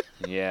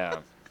 Yeah,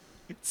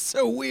 it's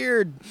so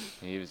weird.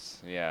 He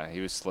was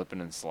slipping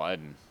and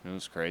sliding. It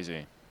was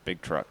crazy. Big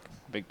truck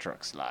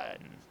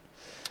sliding.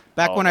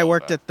 Back when I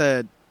worked at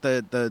the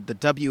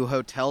W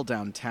Hotel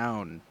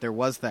downtown, there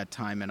was that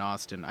time in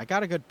Austin. I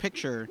got a good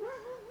picture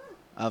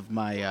of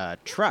my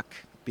truck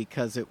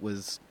because it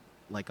was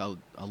like a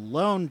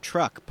lone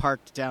truck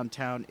parked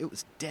downtown. It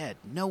was dead.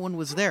 No one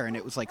was there, and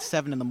it was like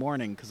 7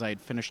 a.m. because I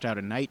had finished out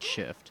a night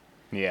shift.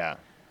 Yeah.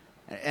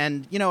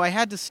 And I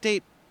had to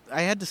stay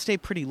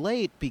pretty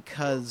late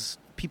because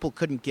people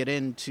couldn't get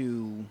in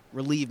to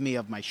relieve me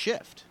of my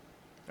shift.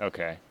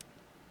 Okay.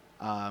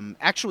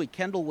 Actually,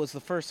 Kendall was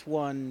the first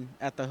one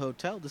at the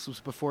hotel. This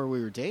was before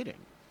we were dating.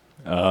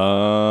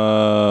 Oh.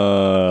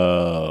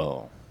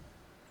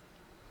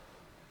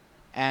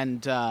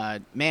 And,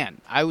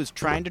 man, I was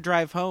trying to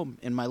drive home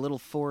in my little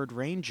Ford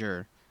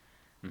Ranger.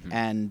 Mm-hmm.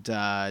 And,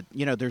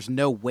 there's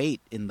no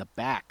weight in the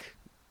back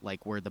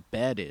like where the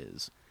bed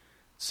is.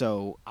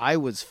 So I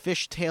was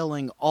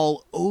fishtailing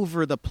all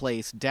over the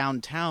place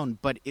downtown,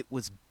 but it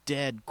was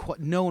dead.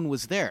 No one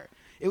was there.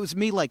 It was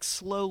me like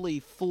slowly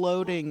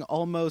floating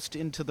almost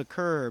into the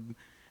curb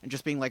and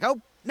just being like,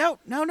 oh, no.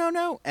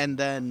 And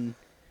then,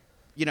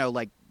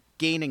 like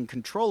gaining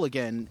control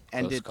again.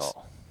 And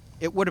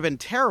it would have been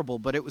terrible,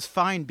 but it was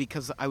fine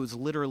because I was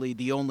literally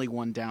the only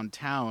one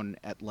downtown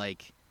at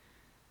like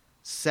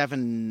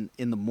 7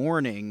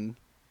 a.m.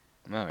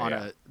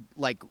 on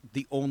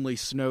the only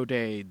snow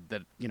day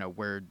that,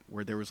 where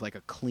there was like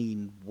a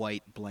clean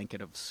white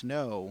blanket of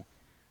snow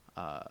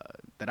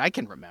that I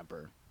can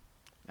remember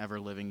ever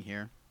living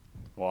here.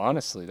 Well,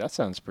 honestly, that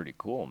sounds pretty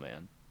cool,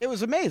 man. It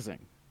was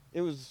amazing.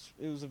 It was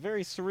a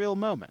very surreal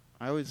moment.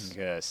 I always like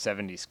a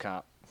 70s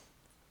cop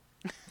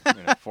and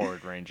a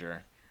Ford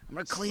Ranger. I'm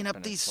going to clean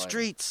up these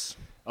streets.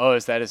 Oh,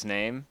 is that his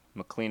name?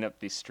 McClean up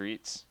these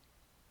streets?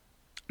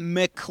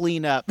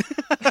 McCleanup.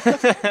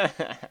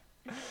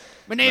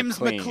 My name's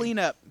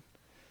McCleanup.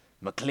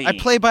 McLean. I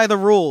play by the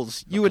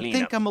rules. You would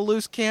think I'm a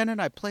loose cannon.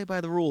 I play by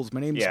the rules. My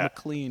name's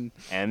McLean.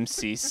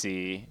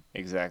 MCC,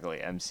 exactly.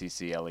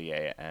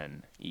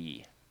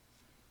 MCCLEANE.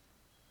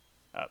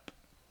 Up.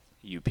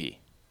 UP.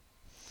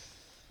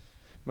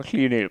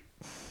 McLean.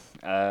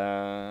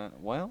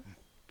 Well,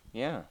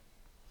 yeah.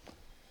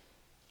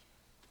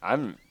 I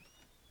don't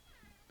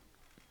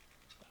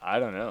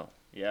know.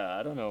 Yeah,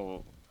 I don't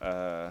know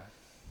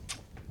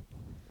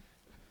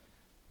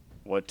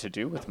what to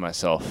do with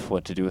myself,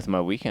 what to do with my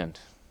weekend.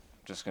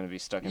 Just going to be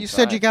stuck inside. You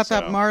said you got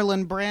that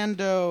Marlon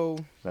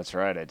Brando. That's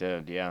right, I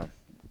did, yeah.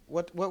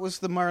 What was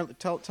the Marlon...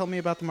 Tell me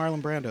about the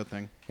Marlon Brando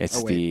thing.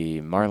 It's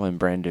the Marlon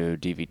Brando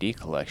DVD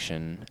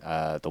collection,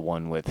 the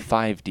one with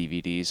 5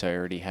 DVDs. I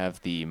already have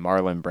the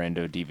Marlon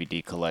Brando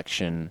DVD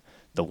collection,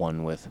 the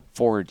one with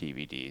 4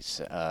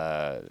 DVDs.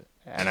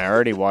 And I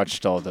already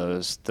watched all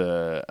those.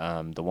 The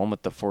one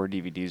with the 4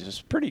 DVDs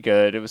was pretty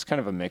good. It was kind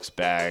of a mixed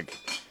bag.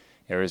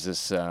 There was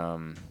this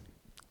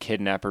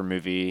kidnapper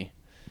movie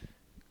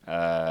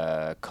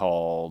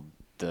called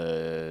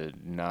The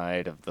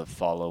Night of the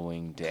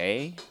Following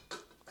Day.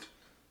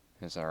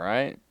 Is that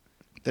right?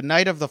 The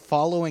Night of the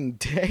Following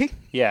Day?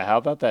 Yeah, how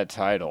about that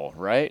title,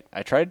 right?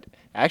 I tried...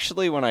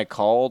 Actually, when I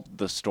called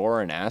the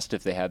store and asked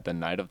if they had The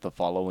Night of the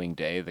Following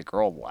Day, the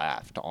girl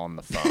laughed on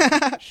the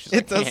phone.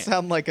 It does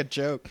sound like a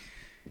joke.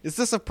 Is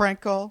this a prank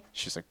call?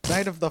 She's like...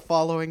 Night of the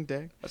Following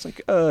Day? I was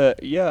like,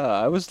 yeah,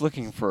 I was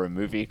looking for a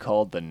movie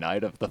called The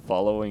Night of the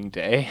Following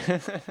Day.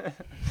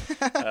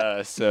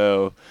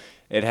 So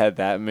it had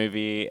that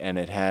movie, and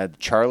it had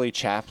Charlie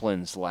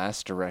Chaplin's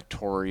last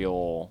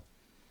directorial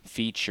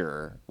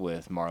feature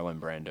with Marlon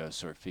Brando,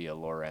 Sophia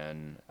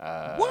Loren.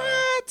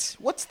 What?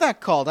 What's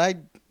that called?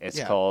 It's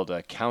called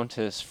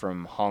Countess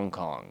from Hong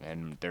Kong,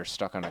 and they're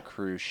stuck on a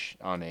cruise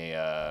on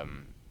a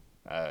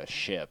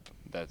ship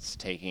that's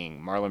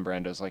taking Marlon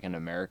Brando's like an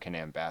American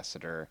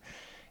ambassador,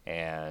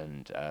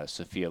 and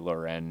Sophia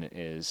Loren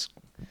is,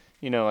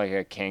 like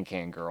a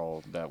can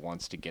girl that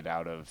wants to get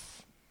out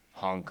of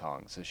Hong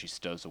Kong, so she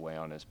stows away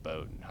on his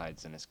boat and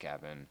hides in his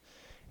cabin,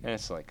 and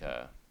it's like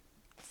a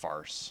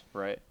farce,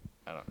 right?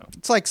 I don't know.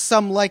 It's like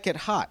Some Like It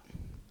Hot.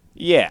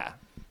 Yeah,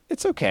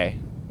 it's okay.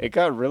 It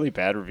got really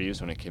bad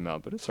reviews when it came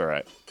out, but it's all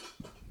right.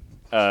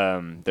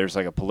 There's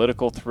like a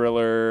political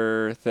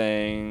thriller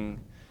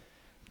thing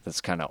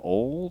that's kind of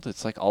old.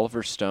 It's like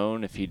Oliver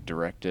Stone if he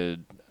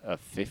directed a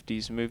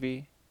 50s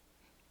movie,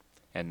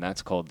 and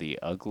that's called The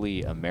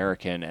Ugly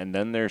American. And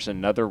then there's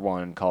another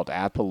one called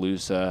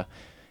Appaloosa.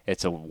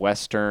 It's a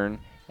Western,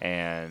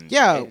 and...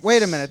 Yeah,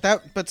 wait a minute.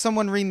 But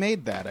someone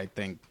remade that, I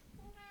think.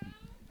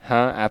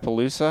 Huh?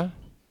 Appaloosa?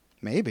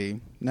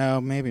 Maybe.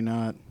 No, maybe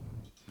not.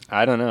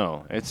 I don't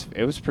know.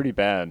 It was pretty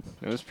bad.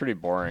 It was pretty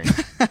boring.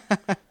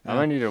 I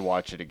might need to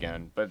watch it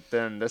again. But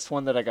then this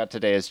one that I got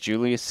today is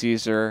Julius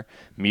Caesar,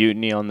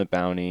 Mutiny on the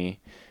Bounty,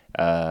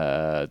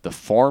 The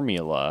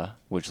Formula,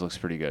 which looks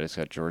pretty good. It's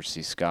got George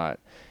C. Scott.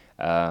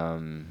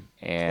 And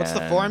what's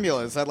The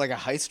Formula? Is that like a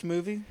heist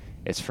movie?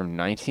 It's from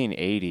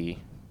 1980.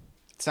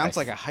 It sounds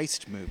like a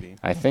heist movie.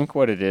 I think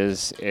what it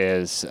is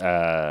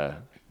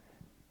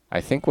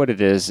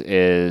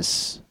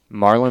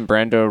Marlon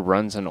Brando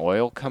runs an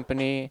oil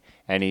company,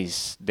 and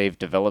they've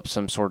developed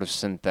some sort of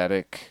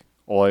synthetic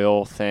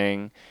oil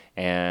thing,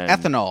 and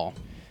ethanol,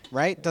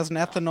 right? Doesn't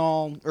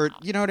ethanol, or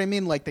you know what I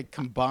mean? Like they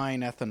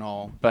combine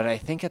ethanol. But I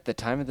think at the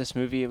time of this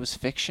movie, it was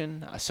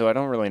fiction, so I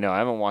don't really know. I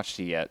haven't watched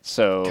it yet.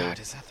 So God,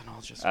 is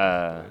ethanol just?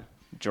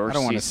 George I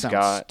don't want C. to Scott.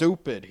 sound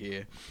stupid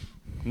here.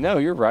 No,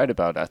 you're right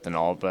about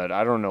ethanol, but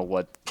I don't know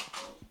what.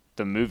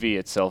 The movie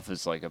itself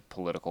is like a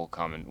political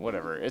comment,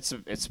 whatever. It's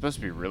supposed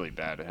to be really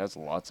bad. It has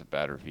lots of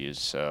bad reviews,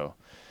 so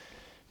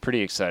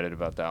pretty excited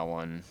about that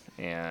one.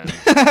 And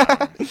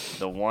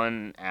the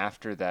one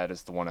after that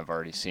is the one I've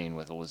already seen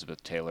with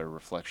Elizabeth Taylor,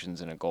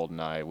 Reflections in a Golden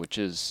Eye, which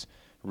is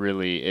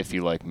really, if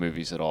you like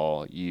movies at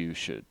all, you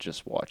should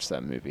just watch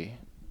that movie.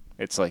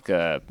 It's like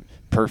a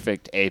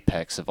perfect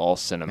apex of all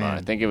cinema. Man.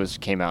 I think it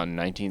came out in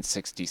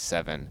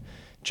 1967.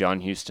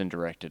 John Huston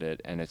directed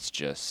it, and it's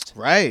just...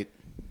 Right.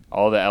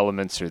 All the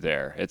elements are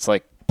there. It's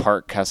like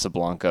part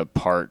Casablanca,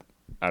 part,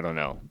 I don't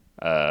know,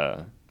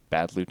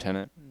 Bad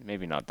Lieutenant.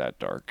 Maybe not that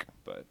dark,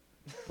 but...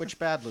 Which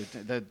Bad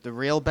Lieutenant? The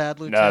real Bad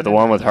Lieutenant? No, the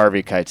one with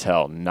Harvey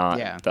Keitel,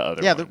 not the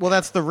other one. Well,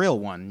 that's the real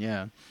one,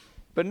 yeah.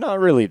 But not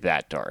really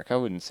that dark. I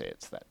wouldn't say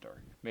it's that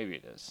dark. Maybe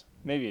it is.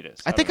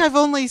 I think I've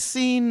only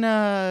seen...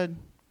 like,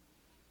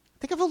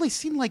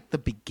 the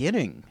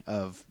beginning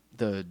of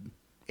the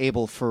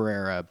Abel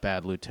Ferreira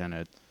Bad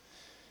Lieutenant.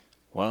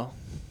 Well,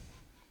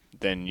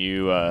 then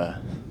you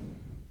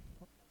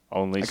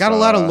only I got a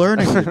lot of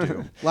learning to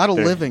do. A lot of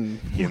living.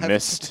 You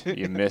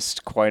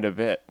missed quite a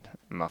bit,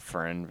 my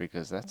friend,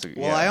 because that's a...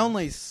 Well, I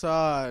only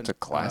saw... It's a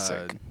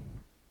classic.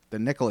 The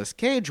Nicolas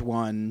Cage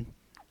one.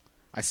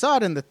 I saw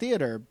it in the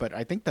theater, but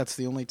I think that's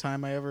the only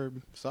time I ever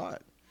saw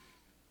it.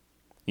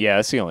 Yeah,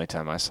 that's the only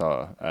time I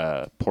saw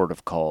Port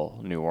of Call,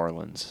 New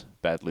Orleans.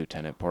 Bad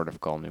Lieutenant, Port of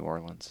Call, New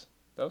Orleans.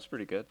 That was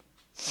pretty good.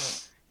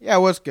 Yeah, it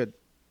was good.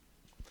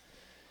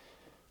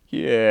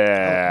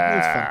 Yeah. It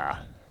was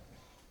fun.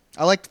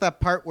 I liked that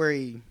part where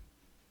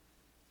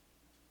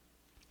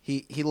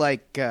he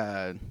like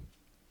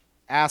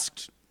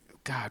asked,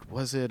 God,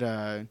 was it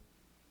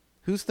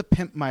who's the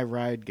Pimp My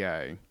Ride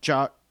guy?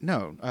 Who's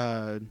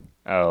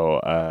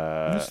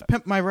the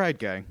Pimp My Ride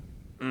guy?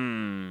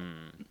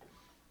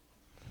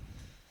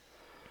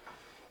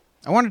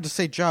 I wanted to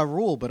say Ja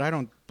Rule, but I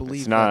don't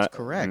believe that's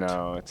correct.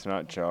 No, it's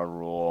not Ja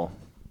Rule.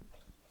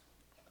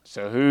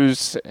 So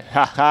who's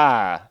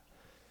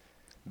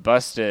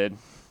busted?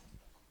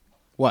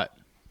 What?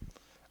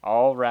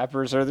 All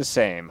rappers are the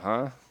same,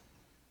 huh?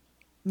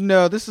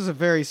 No, this is a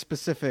very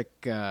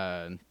specific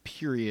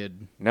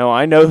period. No,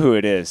 I know who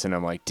it is, and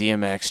I'm like,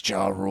 DMX,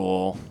 Ja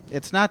Rule.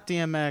 It's not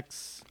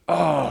DMX.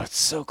 Oh, it's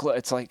so close.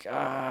 It's like,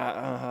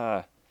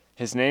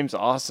 his name's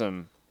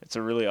awesome. It's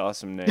a really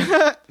awesome name.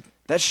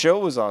 That show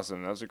was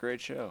awesome. That was a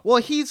great show.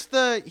 Well, he's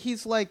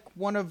like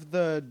one of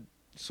the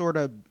sort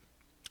of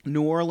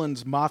New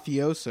Orleans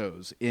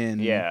mafiosos in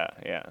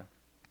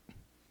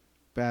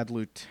Bad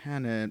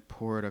Lieutenant,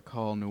 Port of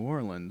Call, New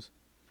Orleans.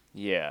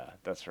 Yeah,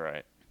 that's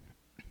right.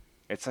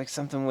 It's like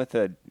something with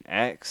an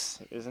X,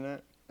 isn't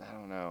it? I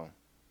don't know.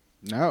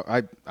 No,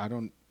 I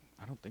don't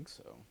think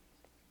so.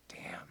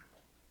 Damn.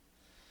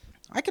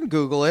 I can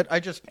Google it.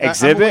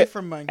 Exhibit. I'm away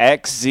from my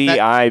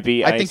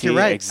XZIBIT. I think you're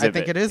right. Exhibit. I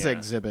think it is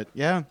Exhibit.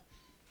 Yeah.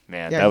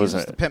 Man, that was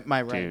the Pimp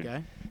My Ride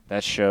guy.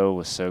 That show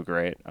was so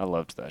great. I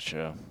loved that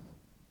show.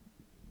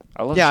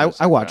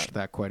 I watched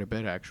that quite a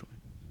bit, actually.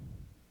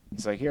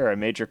 It's like, here, I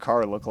made your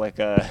car look like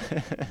a...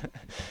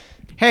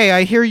 Hey,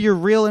 I hear you're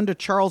real into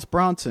Charles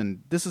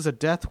Bronson. This is a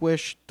Death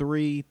Wish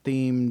 3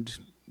 themed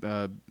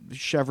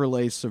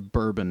Chevrolet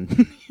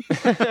Suburban.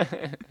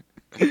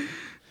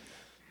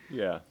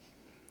 Yeah.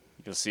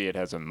 You'll see it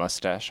has a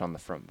mustache on the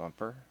front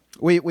bumper.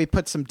 We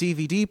put some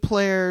DVD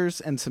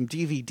players and some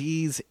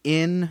DVDs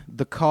in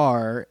the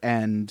car,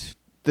 and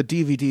the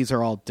DVDs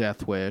are all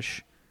Death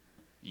Wish.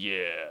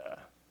 Yeah.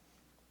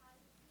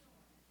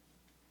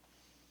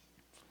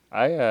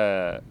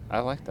 I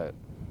like that.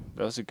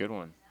 That was a good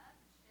one.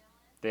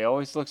 They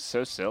always look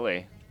so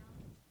silly.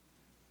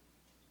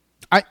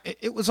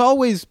 It was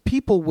always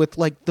people with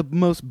like the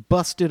most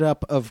busted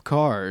up of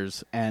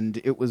cars, and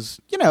it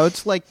was,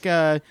 it's like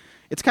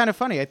it's kind of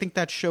funny. I think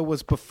that show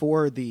was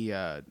before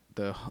the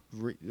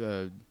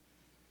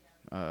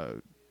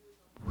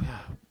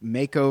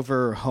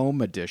makeover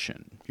home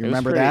edition. You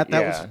remember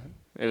that?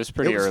 It was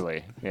pretty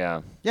early.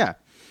 Yeah. Yeah.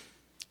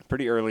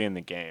 Pretty early in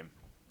the game.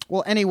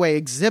 Well, anyway,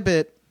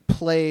 Exhibit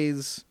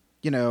plays,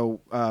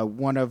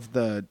 one of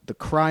the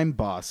crime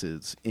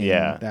bosses in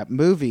that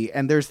movie,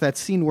 and there's that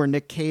scene where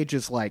Nick Cage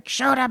is like,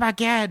 "Shoot him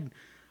again!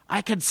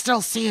 I can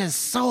still see his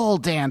soul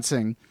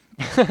dancing."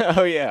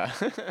 Oh yeah.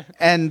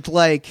 And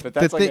like, but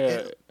that's I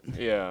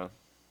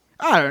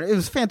don't know. It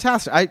was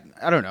fantastic. I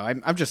don't know.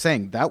 I'm just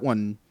saying that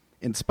one,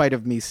 in spite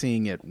of me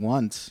seeing it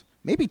once,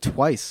 maybe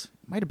twice,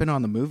 might have been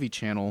on the movie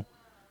channel.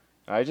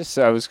 I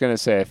was gonna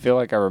say, I feel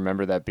like I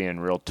remember that being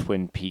real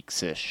Twin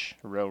Peaks-ish,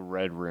 real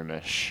Red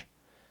Room-ish.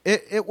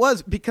 It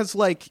was, because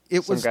like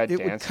it would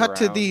cut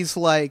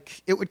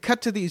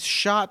to these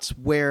shots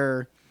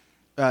where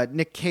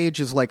Nick Cage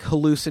is like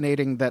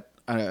hallucinating that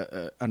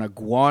an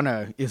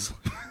iguana is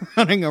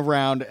running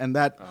around, and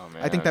that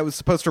I think that was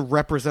supposed to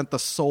represent the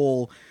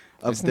soul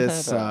of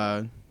this.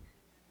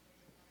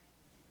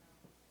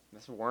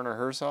 This Werner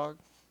Herzog.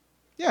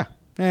 Yeah.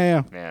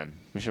 Man,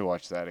 we should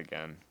watch that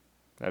again.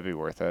 That'd be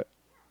worth it.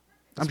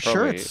 I'm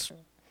sure it's.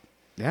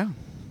 Yeah.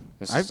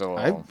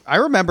 I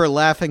remember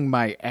laughing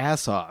my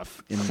ass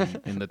off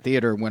in the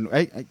theater when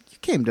you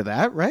came to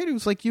that, right? It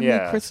was like you, me,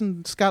 Chris,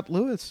 and Scott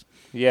Lewis.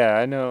 Yeah,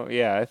 I know.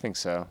 Yeah, I think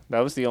so. That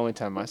was the only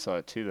time I saw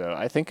it too, though.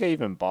 I think I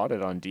even bought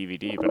it on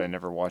DVD, but I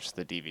never watched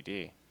the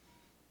DVD.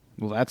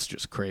 Well, that's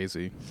just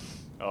crazy.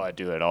 Oh, I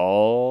do it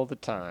all the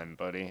time,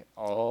 buddy.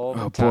 All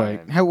the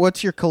time. Boy,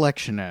 what's your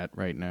collection at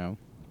right now?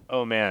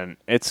 Oh man,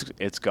 it's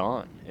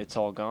gone. It's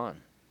all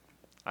gone.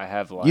 I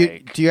have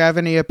like. Do you have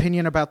any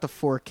opinion about the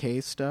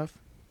 4K stuff?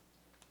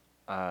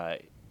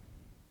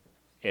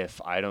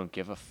 If I don't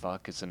give a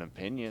fuck, it's an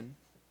opinion.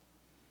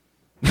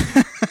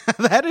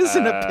 That is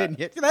an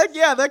opinion.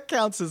 That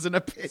counts as an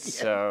opinion.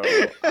 So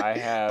I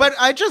have, But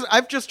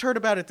I've just heard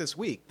about it this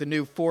week. The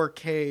new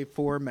 4K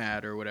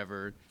format or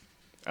whatever.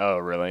 Oh,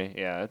 really?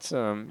 Yeah, it's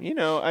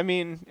I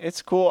mean,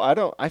 it's cool.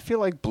 I feel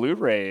like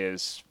Blu-ray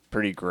is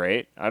pretty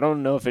great. I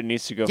don't know if it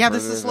needs to go. Yeah, further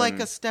this is like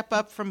a step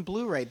up from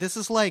Blu-ray. This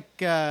is like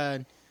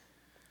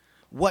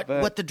what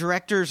the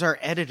directors are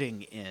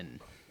editing in.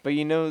 But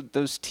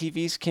those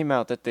TVs came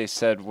out that they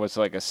said was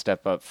like a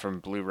step up from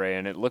Blu-ray,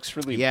 and it looks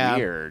really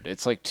weird.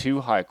 It's like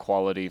too high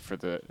quality for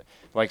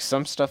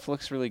some stuff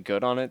looks really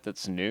good on it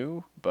that's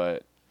new,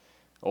 but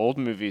old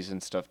movies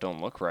and stuff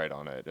don't look right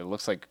on it. It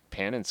looks like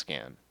pan and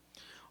scan.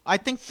 I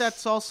think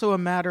that's also a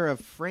matter of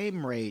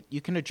frame rate.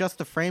 You can adjust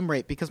the frame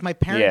rate because my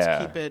parents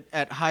keep it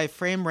at high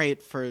frame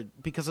rate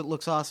because it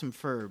looks awesome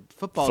for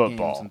football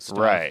games and stuff.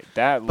 Right.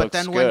 That looks good. But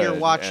then when you're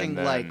watching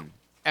like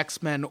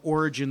X-Men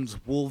Origins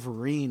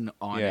Wolverine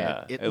on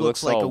it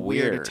looks like a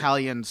weird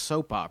Italian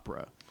soap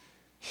opera.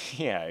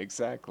 Yeah,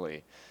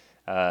 exactly.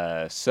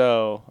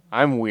 So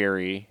I'm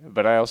weary,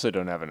 but I also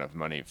don't have enough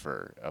money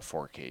for a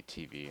 4K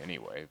TV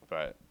anyway.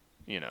 But,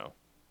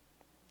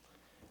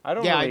 I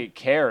don't really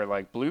care.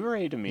 Like,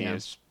 Blu-ray to me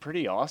is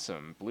pretty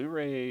awesome.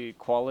 Blu-ray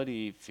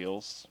quality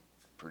feels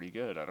pretty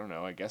good. I don't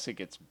know. I guess it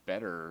gets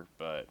better,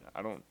 but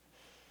I don't...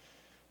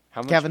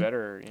 How much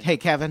better? Hey,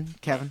 Kevin,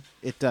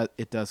 it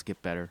does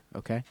get better,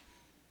 okay?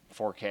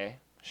 4K?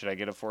 Should I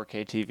get a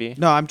 4K TV?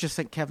 No, I'm just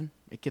saying, Kevin,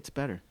 it gets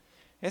better.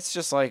 It's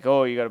just like,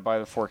 oh, you got to buy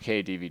the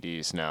 4K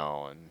DVDs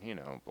now, and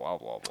blah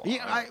blah blah.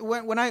 Yeah,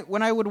 when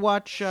I would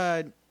watch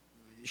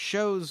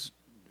shows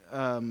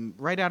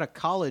right out of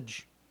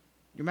college,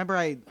 you remember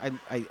I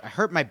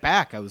hurt my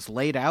back. I was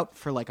laid out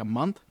for like a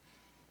month.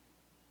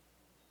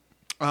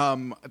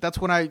 That's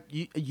when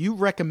you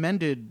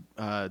recommended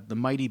The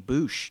Mighty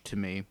Boosh to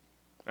me.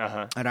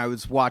 Uh-huh. And I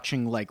was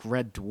watching like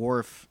Red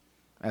Dwarf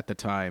at the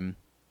time.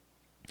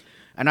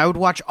 And I would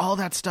watch all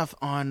that stuff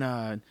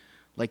on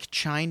like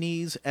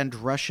Chinese and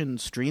Russian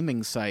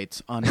streaming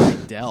sites on my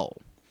Dell.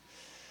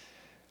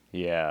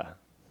 Yeah.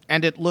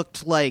 And it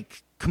looked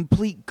like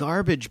complete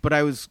garbage, but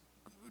I was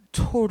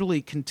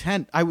totally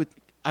content. I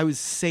was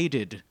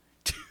sated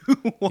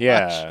to watch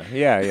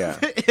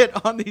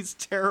it on these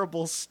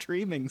terrible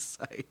streaming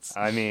sites.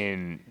 I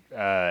mean,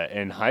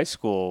 in high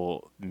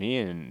school, me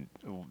and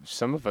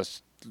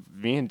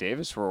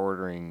Davis were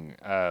ordering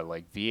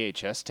like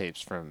VHS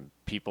tapes from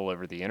people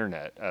over the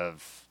internet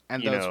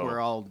and those were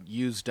all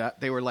used up.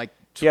 They were like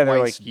they're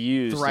like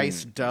used,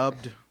 thrice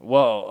dubbed.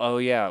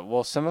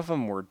 Well, some of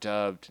them were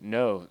dubbed.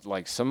 No,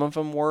 like some of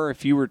them were.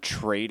 If you were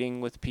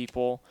trading with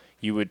people,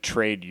 you would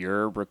trade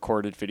your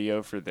recorded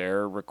video for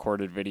their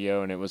recorded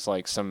video, and it was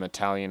like some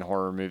Italian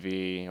horror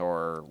movie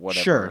or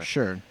whatever.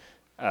 Sure.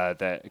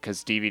 That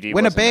because DVD.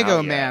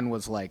 Winnebago Man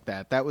was like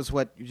that. That was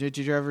what. Did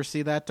you ever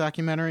see that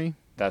documentary?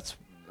 That's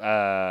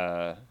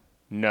no,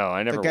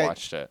 I never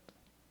watched it.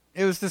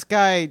 It was this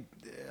guy.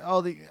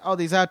 All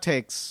these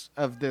outtakes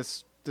of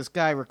this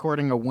guy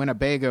recording a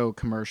Winnebago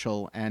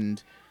commercial,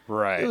 and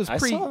right. It was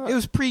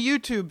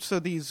pre-YouTube, so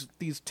these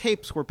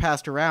tapes were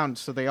passed around,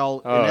 so they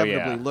all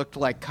inevitably looked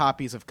like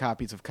copies of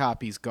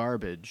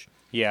garbage.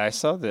 Yeah, I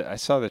saw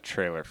the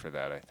trailer for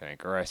that, I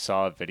think, or I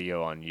saw a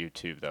video on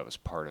YouTube that was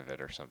part of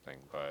it or something.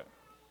 But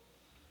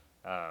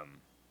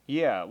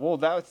well,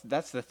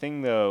 that's the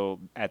thing though.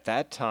 At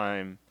that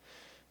time,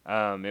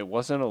 it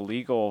wasn't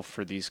illegal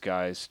for these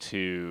guys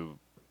to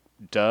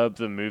dub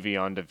the movie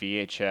onto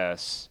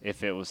VHS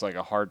if it was like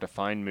a hard to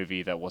find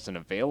movie that wasn't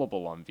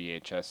available on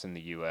VHS in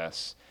the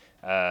US.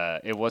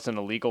 It wasn't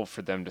illegal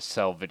for them to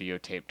sell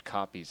videotaped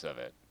copies of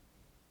it,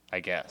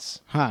 I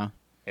guess. Huh.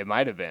 It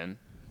might have been.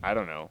 I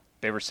don't know.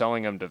 They were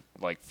selling them to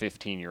like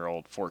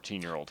 15-year-old,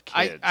 14-year-old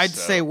kids. I'd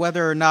say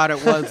whether or not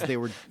it was,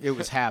 it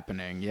was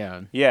happening,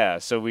 yeah. Yeah,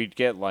 so we'd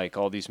get like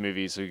all these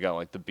movies. We got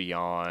like The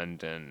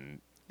Beyond and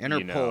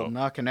Interpol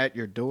knocking at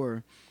your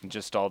door.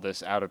 Just all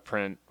this out of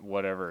print,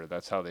 whatever.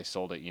 That's how they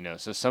sold it,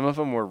 So some of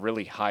them were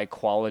really high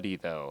quality,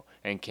 though,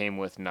 and came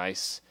with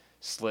nice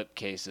slip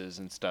cases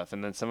and stuff.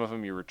 And then some of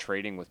them you were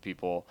trading with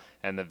people,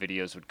 and the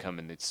videos would come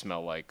and they'd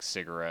smell like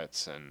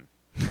cigarettes and,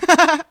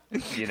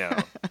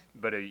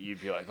 But you'd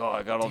be like, oh,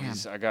 I got all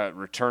these. I got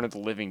Return of the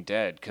Living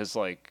Dead, because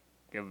like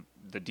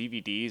the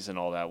DVDs and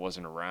all that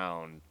wasn't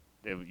around.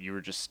 You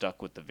were just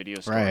stuck with the video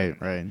store.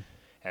 Right.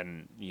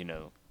 And,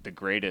 the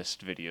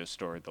greatest video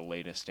store, the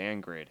latest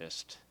and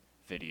greatest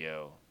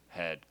video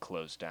had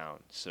closed down.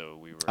 So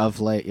we were of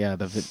late,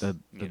 the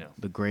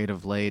great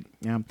of late.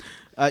 Yeah.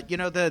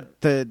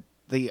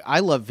 The I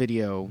Love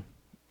Video,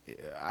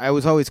 I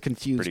was always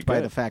confused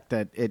by the fact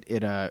that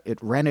it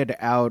rented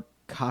out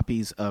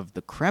copies of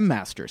the Creme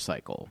Master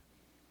cycle.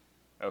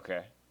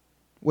 Okay.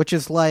 Which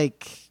is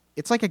like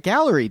it's like a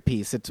gallery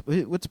piece.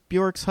 What's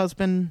Bjork's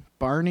husband,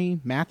 Barney,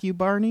 Matthew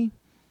Barney?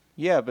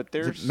 Yeah, but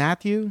there's is it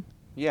Matthew?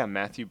 Yeah,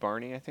 Matthew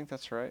Barney, I think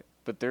that's right.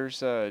 But there's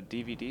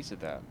DVDs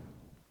of that.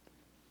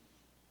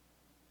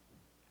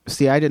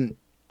 See, I didn't...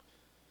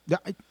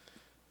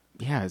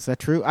 Yeah, is that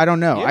true? I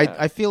don't know. Yeah.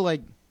 I feel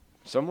like...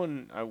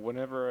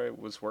 Whenever I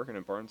was working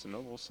at Barnes &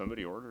 Noble,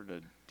 somebody ordered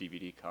a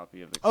DVD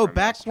copy of the Oh, Crime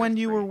back Master when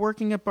you 3. were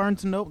working at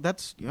Barnes & Noble?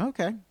 That's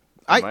okay.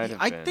 Might have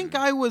I been. think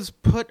I was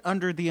put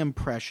under the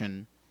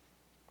impression,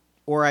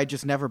 or I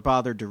just never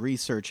bothered to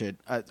research it.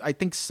 I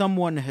think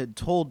someone had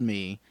told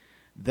me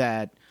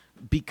that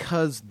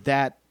because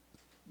that,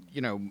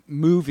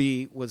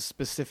 movie was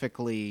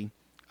specifically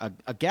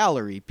a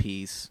gallery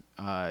piece,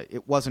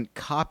 it wasn't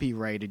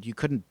copyrighted. You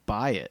couldn't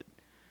buy it.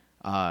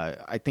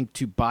 I think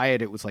to buy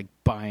it, it was like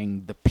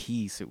buying the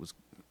piece. It was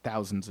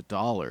thousands of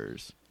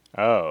dollars.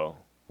 Oh,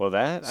 well,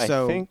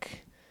 So-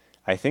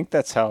 I think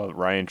that's how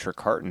Ryan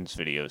Trecarton's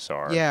videos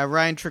are. Yeah,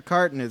 Ryan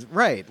Trecarton is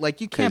right. Like,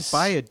 you can't 'Cause-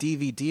 buy a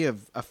DVD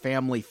of A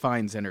Family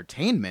Finds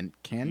Entertainment,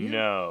 can you?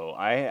 No,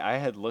 I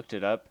had looked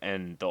it up,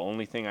 and the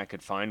only thing I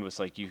could find was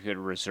like you could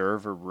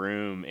reserve a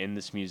room in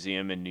this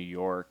museum in New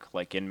York,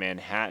 like in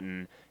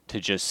Manhattan, to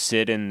just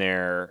sit in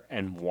there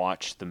and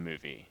watch the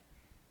movie.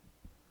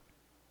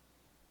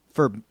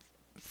 For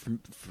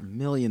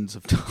millions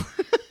of dollars.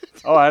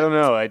 Oh, I don't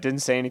know. I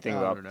didn't say anything I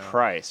about don't know.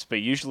 price, but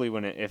usually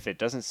if it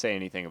doesn't say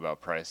anything about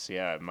price,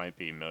 yeah, it might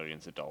be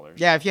millions of dollars.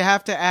 Yeah, if you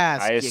have to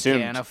ask, I you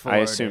can't afford I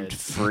assumed it.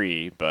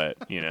 free, but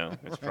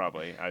it's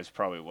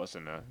probably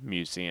wasn't a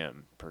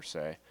museum per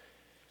se.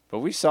 But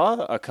we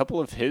saw a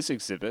couple of his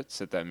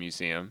exhibits at that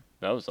museum.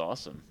 That was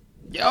awesome.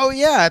 Oh,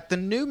 yeah, at the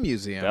new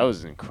museum. That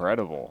was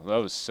incredible. That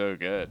was so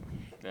good.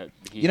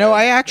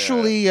 I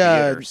actually,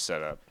 theater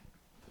set up.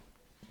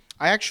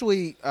 I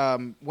actually,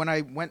 when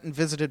I went and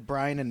visited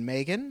Brian and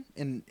Megan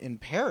in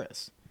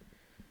Paris,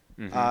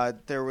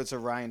 there was a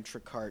Ryan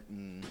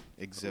Trecarton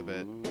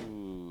exhibit.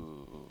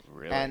 Ooh,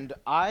 really? And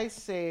I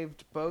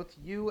saved both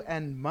you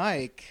and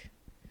Mike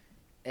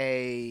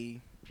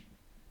a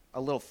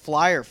little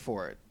flyer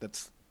for it.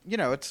 That's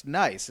it's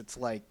nice. It's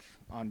like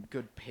on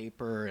good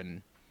paper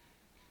and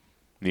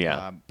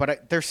yeah.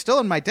 but they're still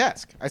in my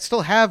desk. I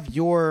still have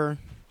your,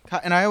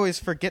 and I always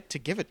forget to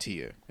give it to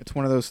you. It's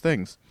one of those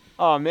things.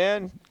 Oh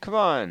man, come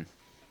on.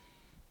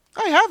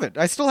 I have it.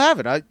 I still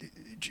have it.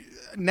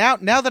 Now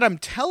that I'm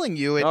telling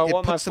you, it want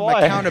my puts some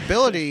flyer.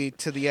 accountability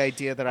to the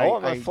idea that I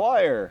want my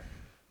flyer.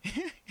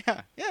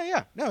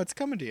 Yeah. No, it's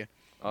coming to you.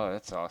 Oh,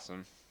 that's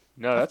awesome.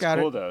 No, I've that's got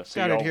cool it. though. So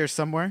Got it y'all- here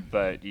somewhere.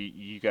 But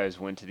you guys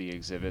went to the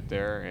exhibit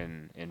there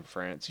in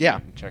France. Yeah.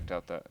 And checked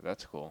out that.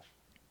 That's cool.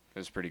 It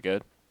was pretty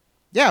good.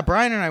 Yeah,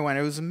 Brian and I went.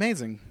 It was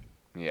amazing.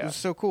 It Yeah. was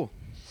so cool.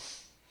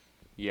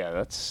 Yeah,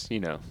 that's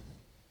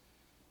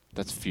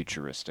that's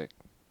futuristic.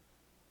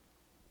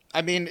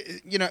 I mean,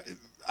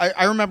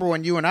 I remember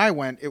when you and I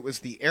went, it was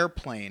the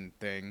airplane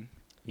thing.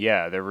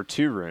 Yeah, there were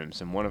 2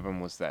 rooms, and one of them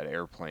was that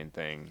airplane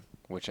thing,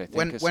 which I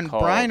think is When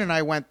called Brian and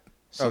I went,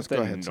 something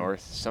go ahead, sorry.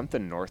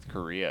 North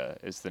Korea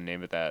is the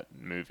name of that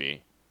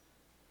movie.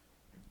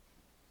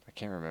 I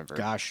can't remember.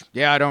 Gosh,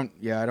 I don't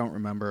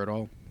remember at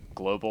all.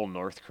 Global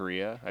North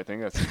Korea. I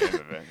think that's the name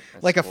of it.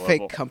 It's Like a global.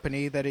 fake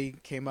company that he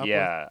came up with.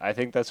 Yeah, I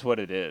think that's what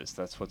it is.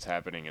 That's what's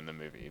happening in the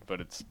movie,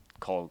 but it's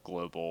called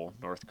Global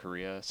North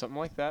Korea, something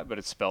like that. But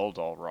it's spelled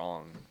all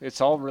wrong. It's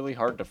all really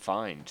hard to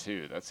find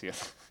too. That's the.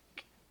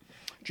 Do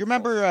you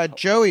remember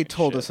Joey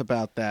told shit. us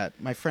about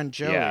that? My friend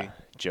Joey. Yeah,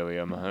 Joey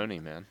O'Mahony,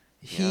 man.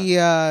 He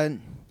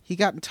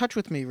got in touch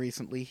with me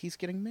recently. He's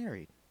getting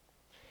married.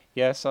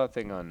 Yeah, I saw a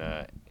thing on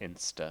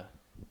Insta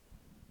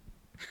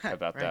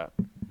about Right. that.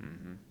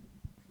 Hmm.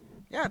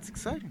 Yeah, it's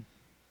exciting.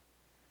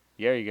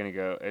 Yeah, are you gonna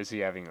go? Is he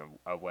having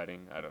a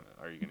wedding? I don't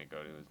know. Are you gonna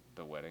go to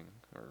the wedding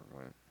or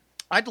what?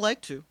 I'd like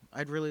to.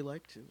 I'd really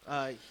like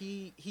to.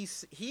 He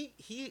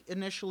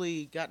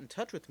initially got in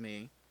touch with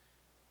me.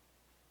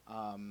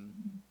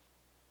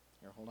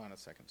 Here, hold on a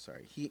second.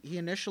 Sorry. He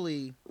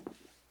initially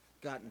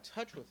got in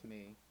touch with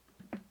me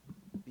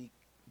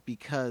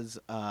because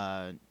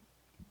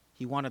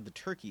he wanted the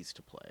turkeys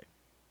to play.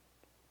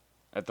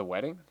 At the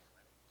wedding?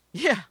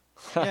 Yeah.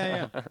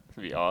 Yeah. That'd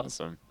be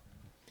awesome.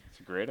 It's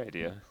a great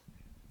idea.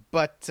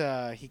 But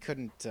he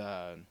couldn't.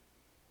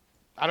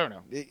 I don't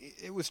know.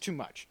 It was too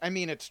much. I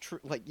mean, it's true.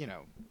 Like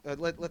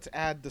let's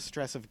add the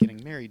stress of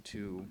getting married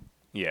to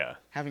Yeah.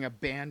 having a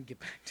band get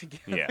back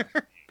together.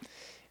 Yeah.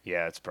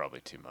 Yeah, it's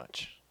probably too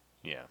much.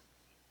 Yeah.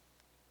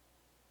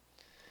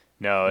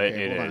 No,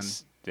 Okay, it hold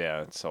is.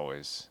 Yeah, it's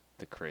always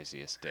the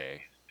craziest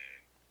day.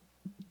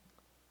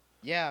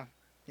 Yeah.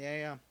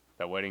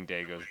 That wedding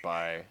day goes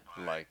by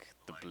like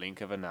the blink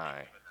of an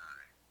eye.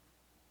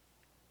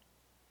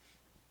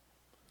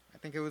 I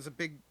think it was a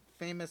big,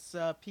 famous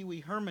Pee Wee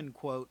Herman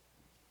quote.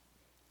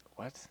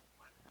 What?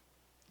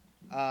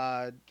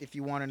 If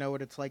you want to know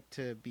what it's like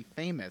to be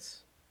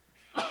famous,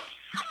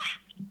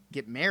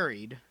 get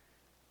married.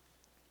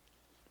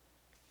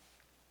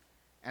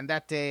 And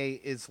that day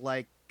is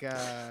like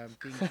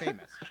being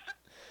famous.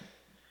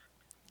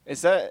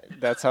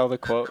 That's how the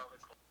quote?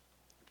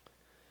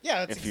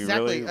 Yeah, that's If you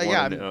exactly. really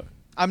yeah, wanna know.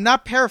 I'm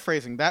not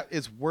paraphrasing. That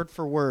is word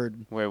for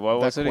word. Wait, what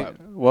that was it? quote.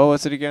 What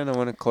was it again? I'm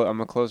gonna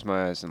close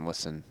my eyes and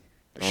listen.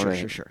 I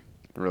wanna Sure.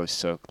 Really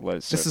let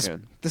it soak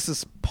in. This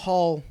is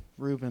Paul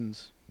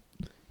Rubens.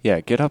 Yeah,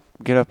 get up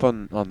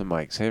on the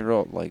mic. Say it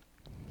real like.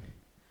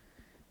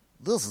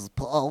 This is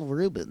Paul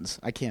Rubens.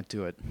 I can't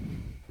do it.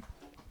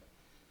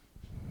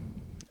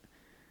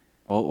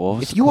 What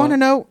was If you want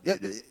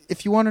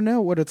to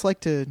know what it's like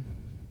to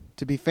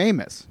be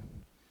famous,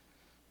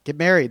 get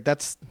married.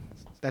 That's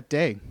that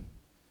day.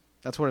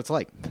 That's what it's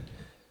like.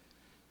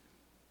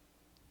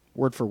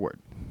 Word for word.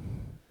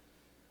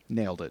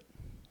 Nailed it.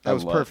 That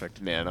was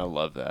perfect. Man, I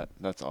love that.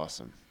 That's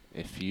awesome.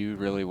 If you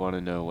really want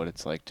to know what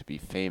it's like to be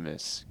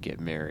famous,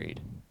 get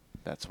married.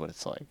 That's what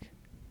it's like.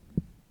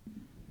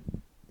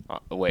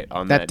 Wait,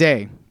 on that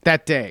day.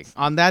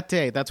 On that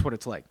day, that's what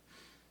it's like.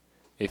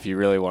 If you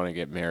really want to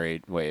get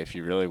married, if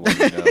you really want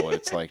to know what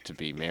it's like to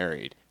be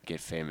married,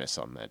 get famous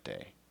on that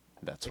day.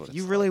 That's what it's like.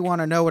 If you really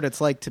want to know what it's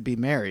like to be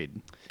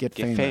married, get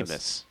famous. Get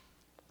famous.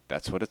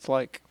 That's what it's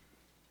like.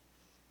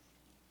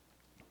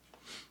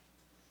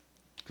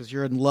 Because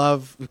you're in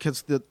love,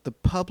 because the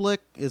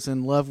public is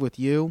in love with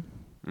you,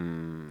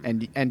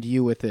 and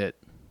you with it.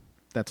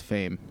 That's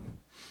fame.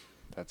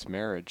 That's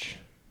marriage.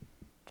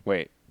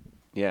 Wait,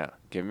 yeah,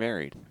 get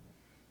married.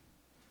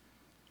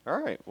 All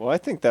right. Well, I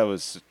think that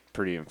was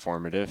pretty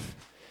informative.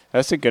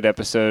 That's a good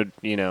episode.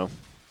 You know,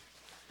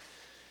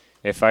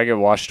 if I get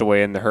washed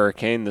away in the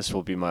hurricane, this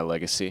will be my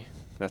legacy.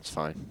 That's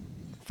fine.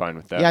 Fine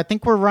with that. Yeah, I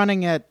think we're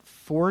running at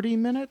 40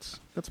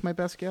 minutes. That's my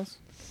best guess.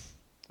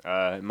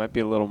 It might be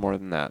a little more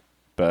than that.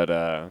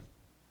 But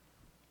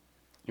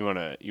you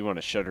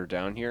wanna shut her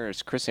down here?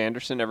 Is Chris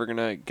Anderson ever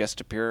gonna guest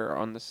appear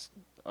on this?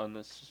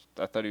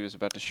 I thought he was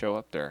about to show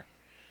up there.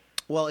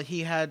 Well,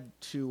 he had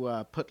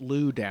to put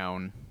Lou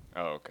down.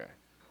 Oh, okay.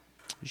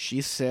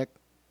 She's sick.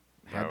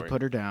 Had to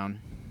put her down.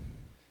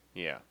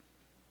 Yeah.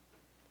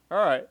 All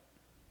right.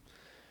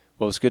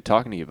 Well, it's good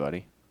talking to you,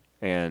 buddy.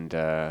 And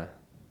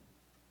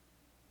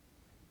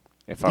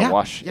if I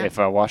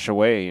wash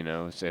away, you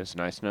know, it was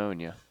nice knowing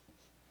you.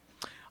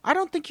 I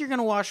don't think you're going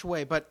to wash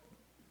away, but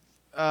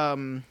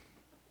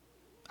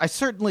I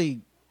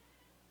certainly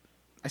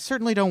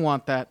don't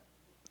want that.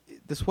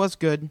 This was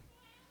good.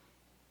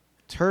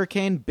 It's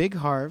Hurricane Big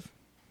Harv.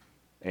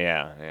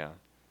 Yeah.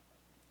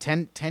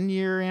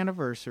 10-year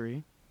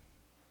anniversary.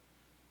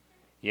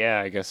 Yeah,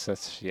 I guess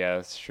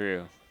that's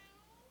true.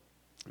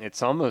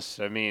 It's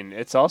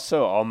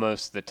also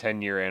almost the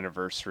 10-year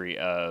anniversary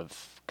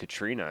of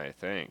Katrina, I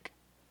think.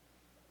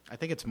 I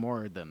think it's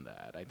more than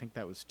that. I think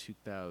that was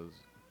 2000.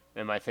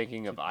 Am I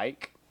thinking of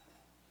Ike?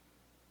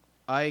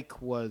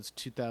 Ike was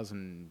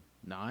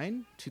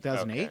 2009,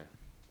 2008. Okay.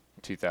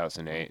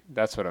 2008.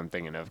 That's what I'm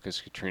thinking of, because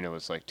Katrina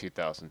was like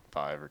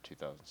 2005 or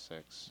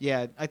 2006.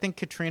 Yeah, I think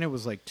Katrina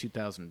was like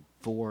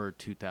 2004,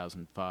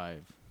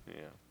 2005. Yeah.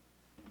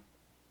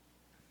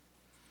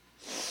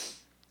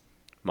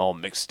 I'm all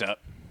mixed up.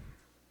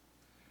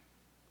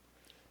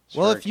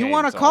 Well, if you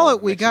want to call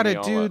it, we got to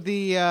do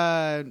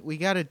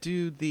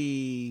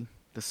the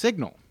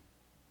signal.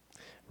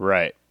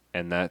 Right.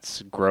 And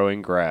that's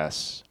growing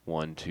grass.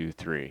 1, 2,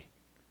 3.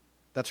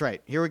 That's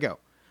right. Here we go.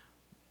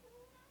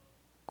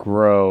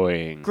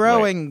 Growing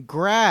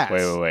grass.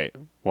 Wait.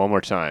 One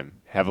more time.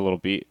 Have a little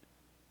beat.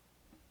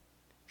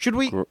 Should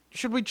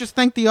we just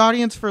thank the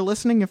audience for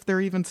listening if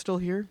they're even still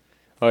here?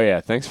 Oh yeah,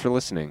 thanks for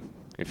listening.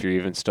 If you're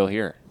even still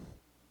here.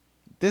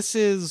 This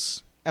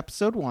is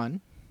episode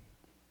 1.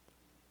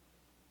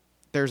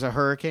 There's a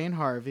Hurricane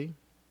Harvey.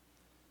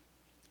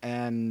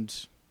 And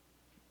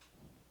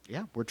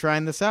yeah, we're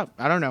trying this out.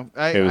 I don't know.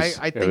 I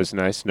think it was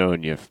nice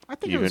knowing you,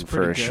 even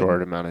for a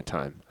short amount of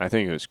time. I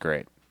think it was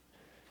great.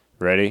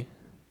 Ready?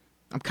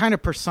 I'm kind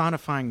of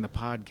personifying the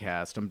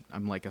podcast.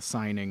 I'm like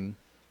assigning.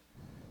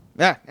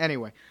 Yeah.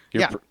 Anyway.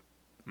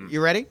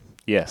 You ready?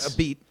 Yes. A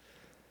beat.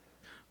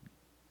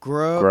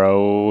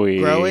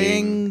 Growing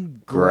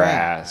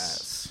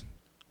grass.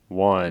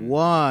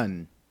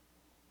 1,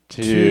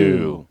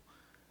 2,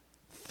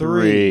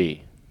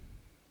 3.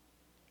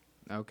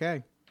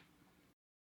 Okay.